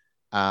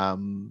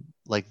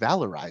like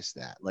valorize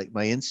that. Like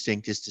my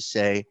instinct is to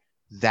say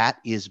that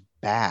is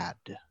bad.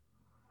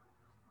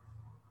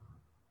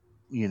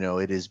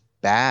 It is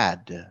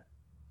bad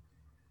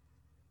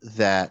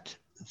that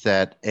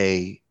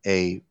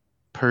a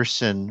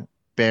person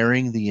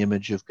bearing the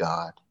image of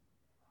God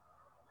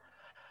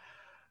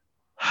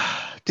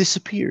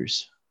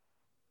disappears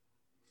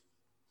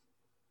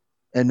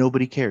and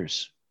nobody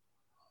cares.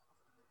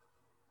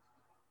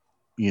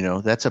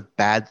 That's a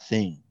bad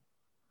thing.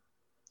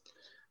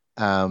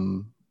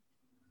 You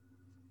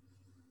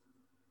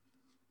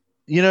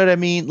know what I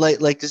mean?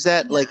 Like does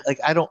that Yeah. like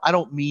I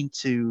don't mean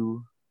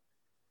to,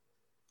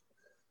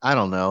 I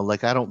don't know,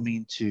 like I don't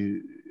mean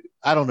to,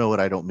 I don't know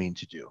what I don't mean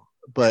to do.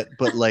 But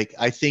like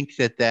I think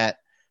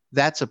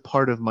that's a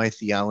part of my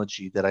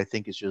theology that I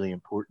think is really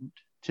important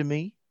to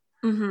me.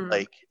 Mm-hmm.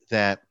 Like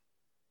that,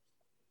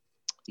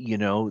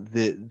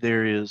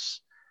 there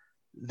is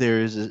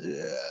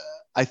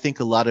I think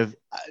a lot of,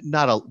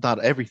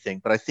 not everything,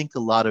 but I think a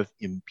lot of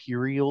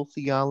imperial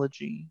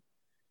theology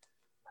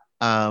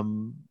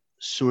um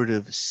sort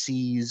of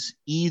sees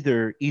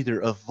either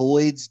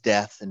avoids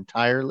death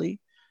entirely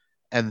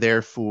and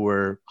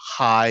therefore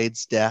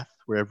hides death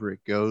wherever it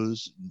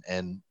goes,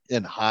 and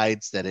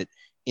hides that it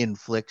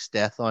inflicts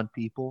death on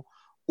people,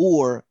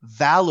 or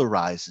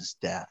valorizes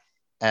death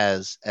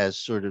as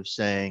sort of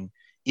saying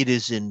it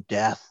is in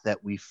death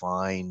that we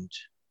find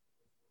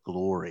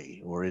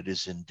glory, or it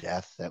is in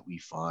death that we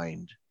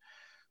find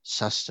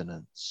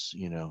sustenance.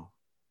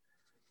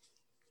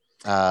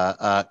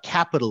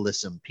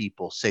 Capitalism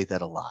people say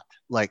that a lot,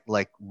 like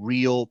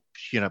real,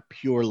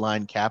 pure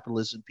line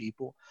capitalism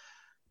people.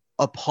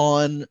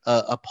 Upon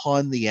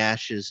the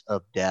ashes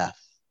of death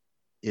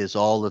is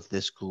all of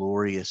this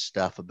glorious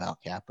stuff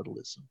about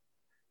capitalism.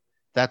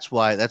 That's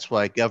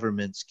why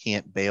governments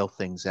can't bail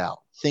things out.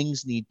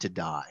 Things need to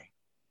die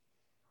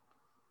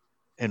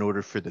in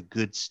order for the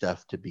good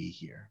stuff to be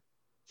here.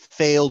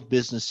 Failed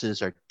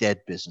businesses are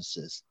dead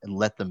businesses, and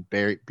let them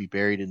be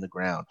buried in the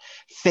ground.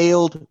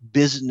 Failed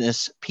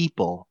business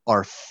people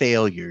are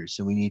failures,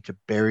 and we need to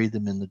bury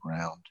them in the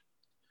ground.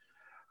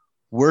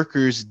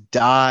 Workers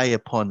die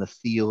upon the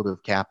field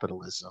of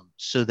capitalism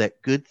so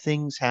that good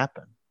things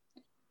happen.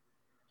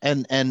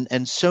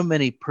 And so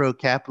many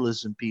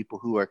pro-capitalism people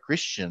who are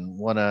Christian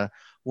want to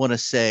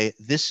say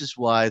this is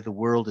why the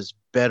world is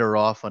better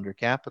off under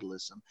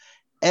capitalism.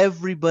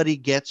 Everybody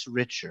gets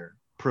richer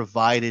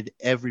provided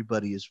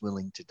everybody is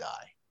willing to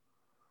die.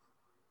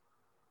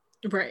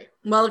 Right.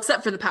 Well,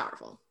 except for the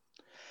powerful.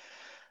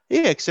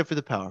 Yeah, except for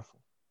the powerful.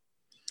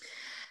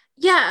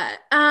 Yeah.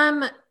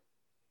 I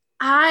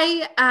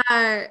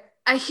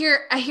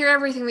hear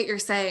everything that you're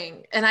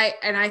saying, and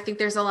I think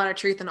there's a lot of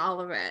truth in all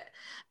of it.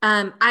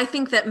 I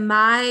think that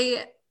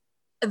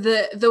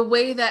the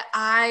way that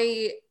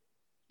I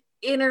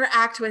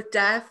interact with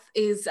death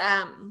is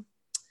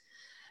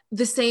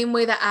the same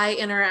way that I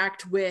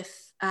interact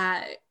with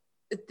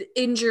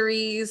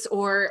injuries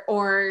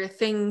or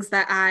things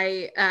that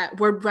I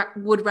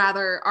would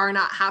rather are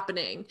not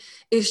happening,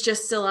 is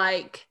just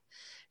to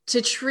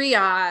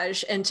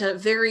triage and to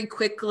very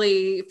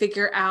quickly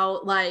figure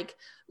out like,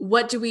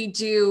 what do we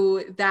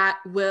do that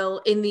will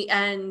in the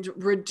end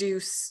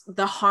reduce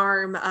the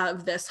harm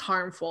of this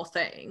harmful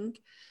thing.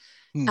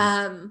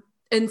 um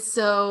and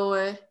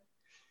so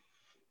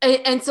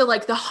and so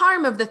like the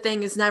harm of the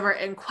thing is never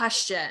in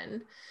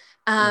question.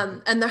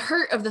 And the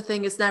hurt of the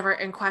thing is never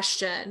in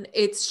question.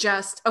 It's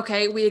just,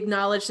 okay, we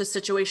acknowledge the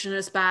situation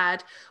is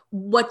bad.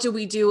 What do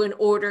we do in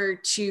order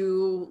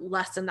to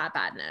lessen that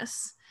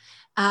badness?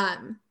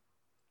 And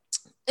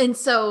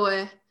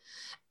so,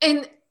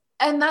 and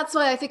and that's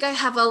why I think I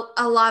have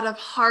a lot of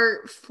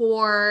heart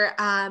for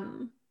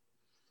how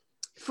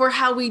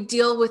we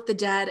deal with the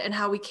dead and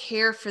how we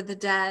care for the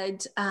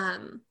dead.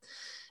 And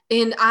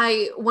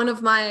one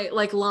of my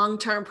like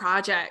long-term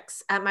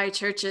projects at my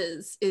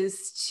churches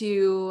is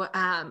to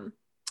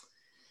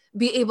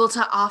be able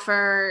to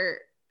offer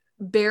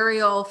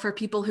burial for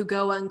people who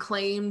go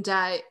unclaimed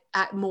at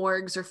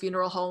morgues or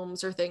funeral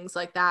homes or things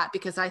like that,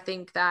 because I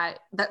think that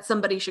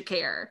somebody should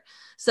care.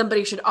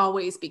 Somebody should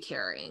always be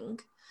caring.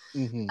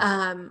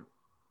 And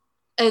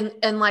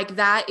like,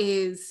 that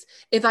is,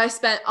 if I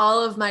spent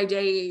all of my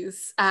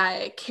days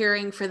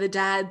caring for the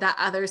dead that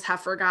others have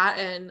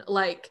forgotten,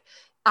 like,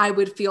 I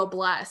would feel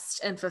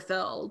blessed and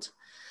fulfilled.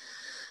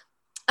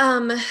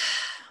 Yeah,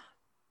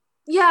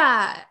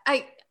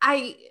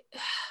 I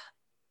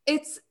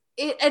it's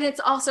And it's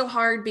also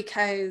hard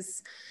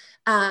because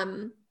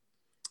um,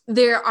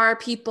 there are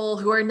people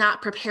who are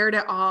not prepared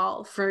at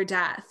all for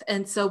death.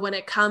 And so when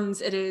it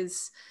comes, it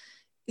is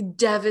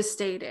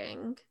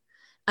devastating.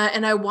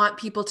 And I want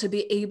people to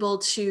be able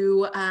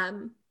to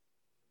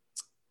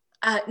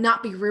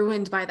not be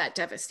ruined by that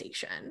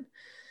devastation.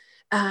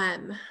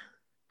 Um,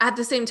 at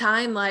the same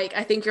time, like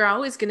I think you're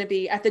always going to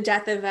be at the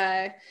death of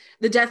a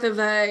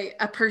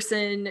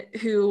person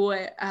who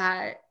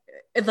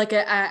like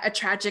a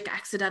tragic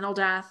accidental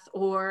death,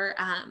 or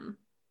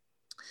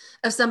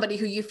of somebody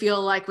who you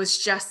feel like was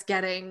just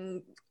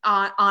getting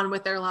on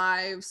with their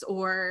lives,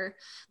 or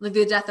like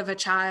the death of a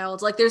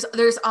child. Like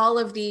there's all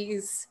of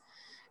these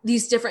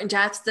different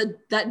deaths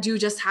that do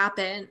just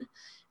happen,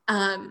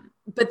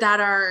 but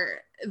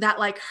that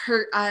like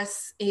hurt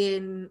us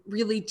in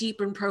really deep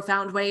and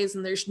profound ways,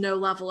 and there's no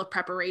level of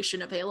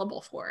preparation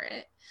available for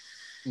it.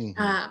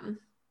 Mm-hmm.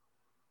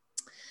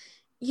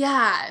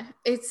 Yeah,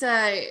 it's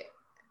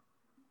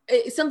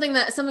something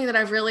that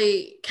I've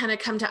really kind of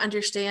come to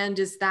understand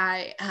is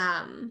that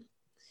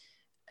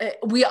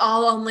we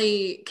all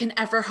only can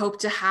ever hope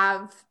to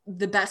have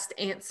the best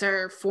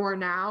answer for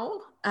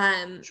now,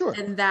 Sure.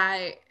 and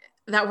that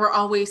we're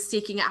always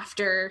seeking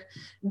after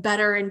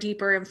better and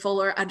deeper and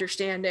fuller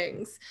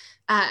understandings.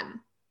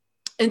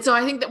 And so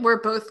I think that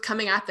we're both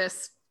coming at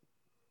this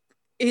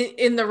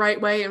in the right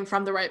way and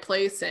from the right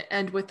place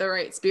and with the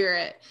right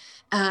spirit.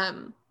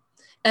 And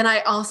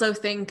I also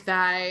think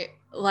that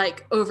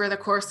like over the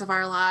course of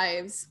our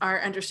lives,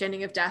 our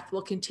understanding of death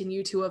will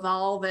continue to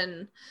evolve.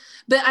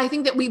 But I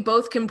think that we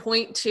both can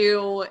point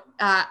to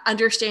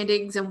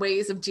understandings and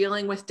ways of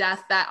dealing with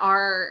death that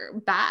are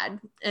bad.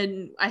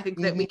 And I think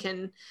that we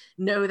can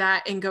know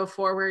that and go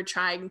forward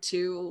trying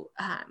to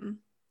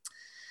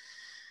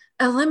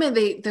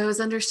eliminate those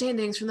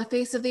understandings from the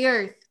face of the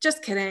earth.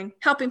 Just kidding.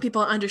 Helping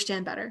people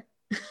understand better.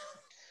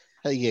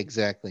 Yeah,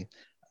 exactly.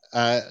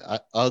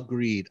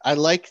 Agreed. I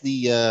like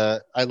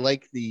the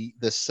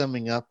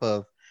summing up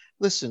of,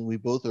 listen, we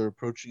both are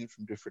approaching it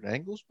from different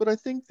angles, but I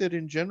think that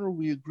in general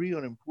we agree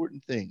on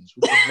important things,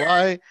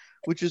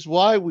 which is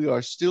why we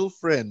are still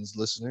friends,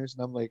 listeners.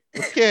 And I'm like,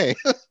 okay,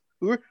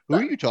 who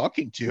are you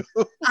talking to?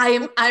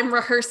 I'm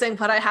rehearsing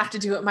what I have to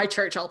do at my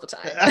church all the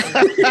time.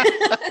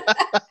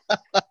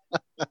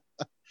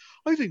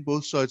 I think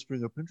both sides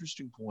bring up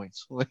interesting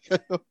points. Like, I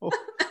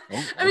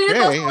mean, it's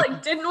also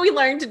like, didn't we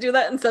learn to do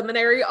that in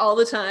seminary all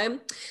the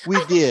time?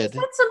 We did.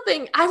 That's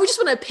something I would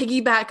just want to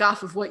piggyback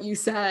off of what you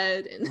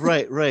said.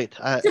 Right.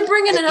 To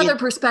bring in another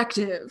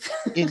perspective.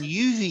 In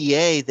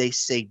UVA, they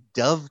say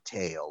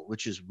dovetail,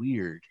 which is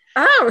weird.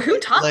 Oh, who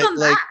taught them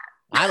that?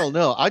 I don't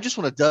know. I just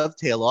want to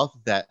dovetail off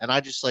of that, and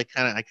I just like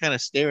I kind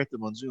of stare at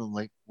them on Zoom,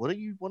 like, what do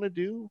you want to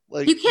do?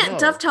 Like, you can't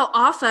dovetail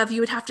off of.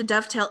 You would have to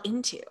dovetail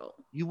into.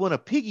 You want to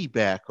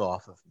piggyback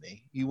off of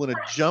me. You want to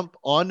jump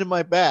onto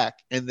my back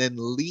and then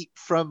leap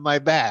from my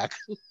back.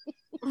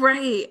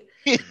 Right.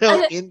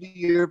 Into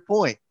your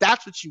point.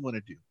 That's what you want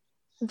to do.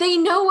 They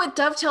know what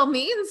dovetail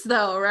means,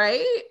 though,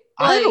 right?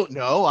 I don't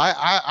know.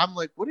 I'm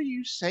like, what are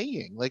you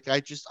saying? Like,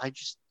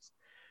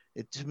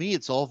 to me,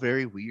 it's all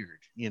very weird.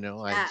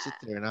 I sit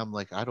there and I'm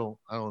like, I don't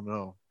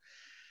know.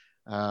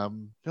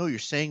 No, you're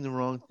saying the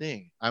wrong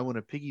thing. I want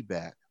to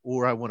piggyback,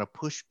 or I want to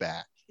push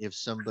back if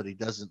somebody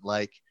doesn't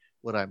like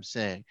what I'm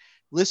saying.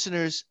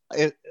 Listeners,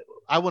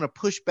 I want to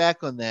push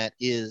back on that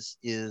is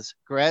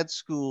grad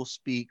school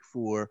speak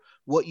for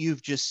what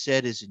you've just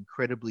said is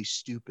incredibly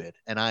stupid,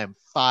 and I am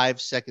 5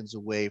 seconds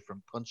away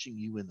from punching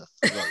you in the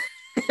throat.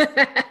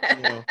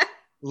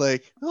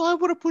 Like, oh, I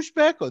want to push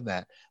back on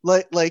that.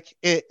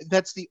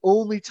 That's the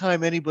only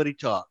time anybody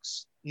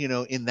talks,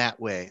 in that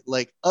way.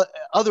 Like,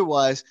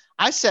 otherwise,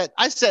 I sat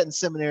in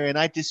seminary and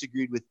I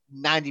disagreed with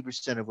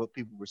 90% of what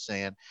people were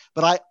saying,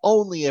 but I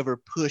only ever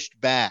pushed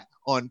back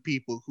on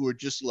people who are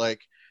just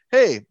like,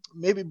 hey,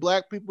 maybe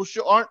black people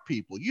aren't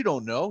people. You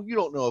don't know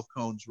if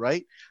Cone's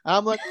right. And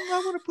I'm like,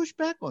 I want to push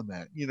back on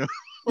that,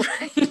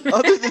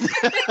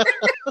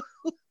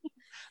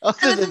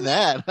 Other than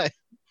that,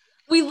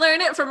 we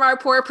learn it from our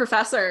poor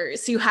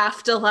professors who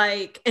have to,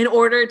 like, in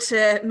order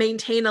to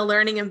maintain a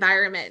learning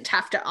environment,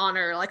 have to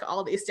honor like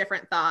all these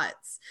different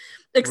thoughts,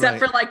 except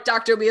for like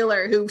Dr.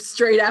 Wheeler, who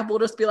straight up will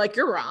just be like,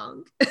 you're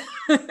wrong.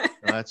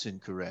 That's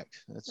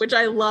incorrect. Which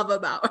I love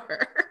about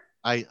her.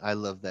 I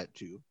love that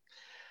too.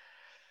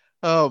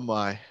 Oh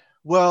my.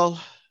 Well,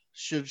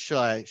 should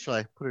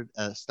I put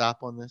a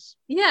stop on this?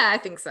 Yeah, I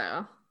think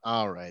so.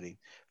 All righty.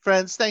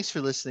 Friends, thanks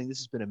for listening. This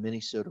has been a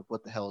mini-sode of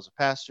What the Hell is a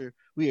Pastor.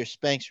 We are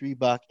Spanx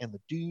Reebok and the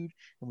Dude,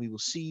 and we will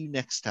see you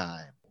next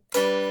time.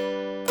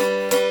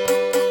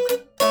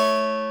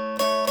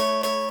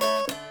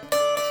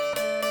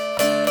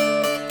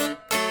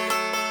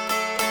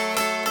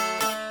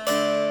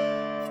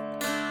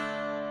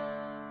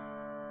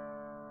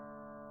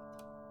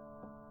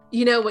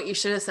 You know what you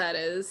should have said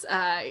is,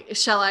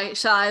 shall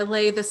I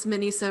lay this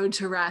mini-sode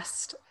to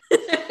rest?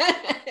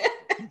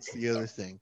 That's the other thing.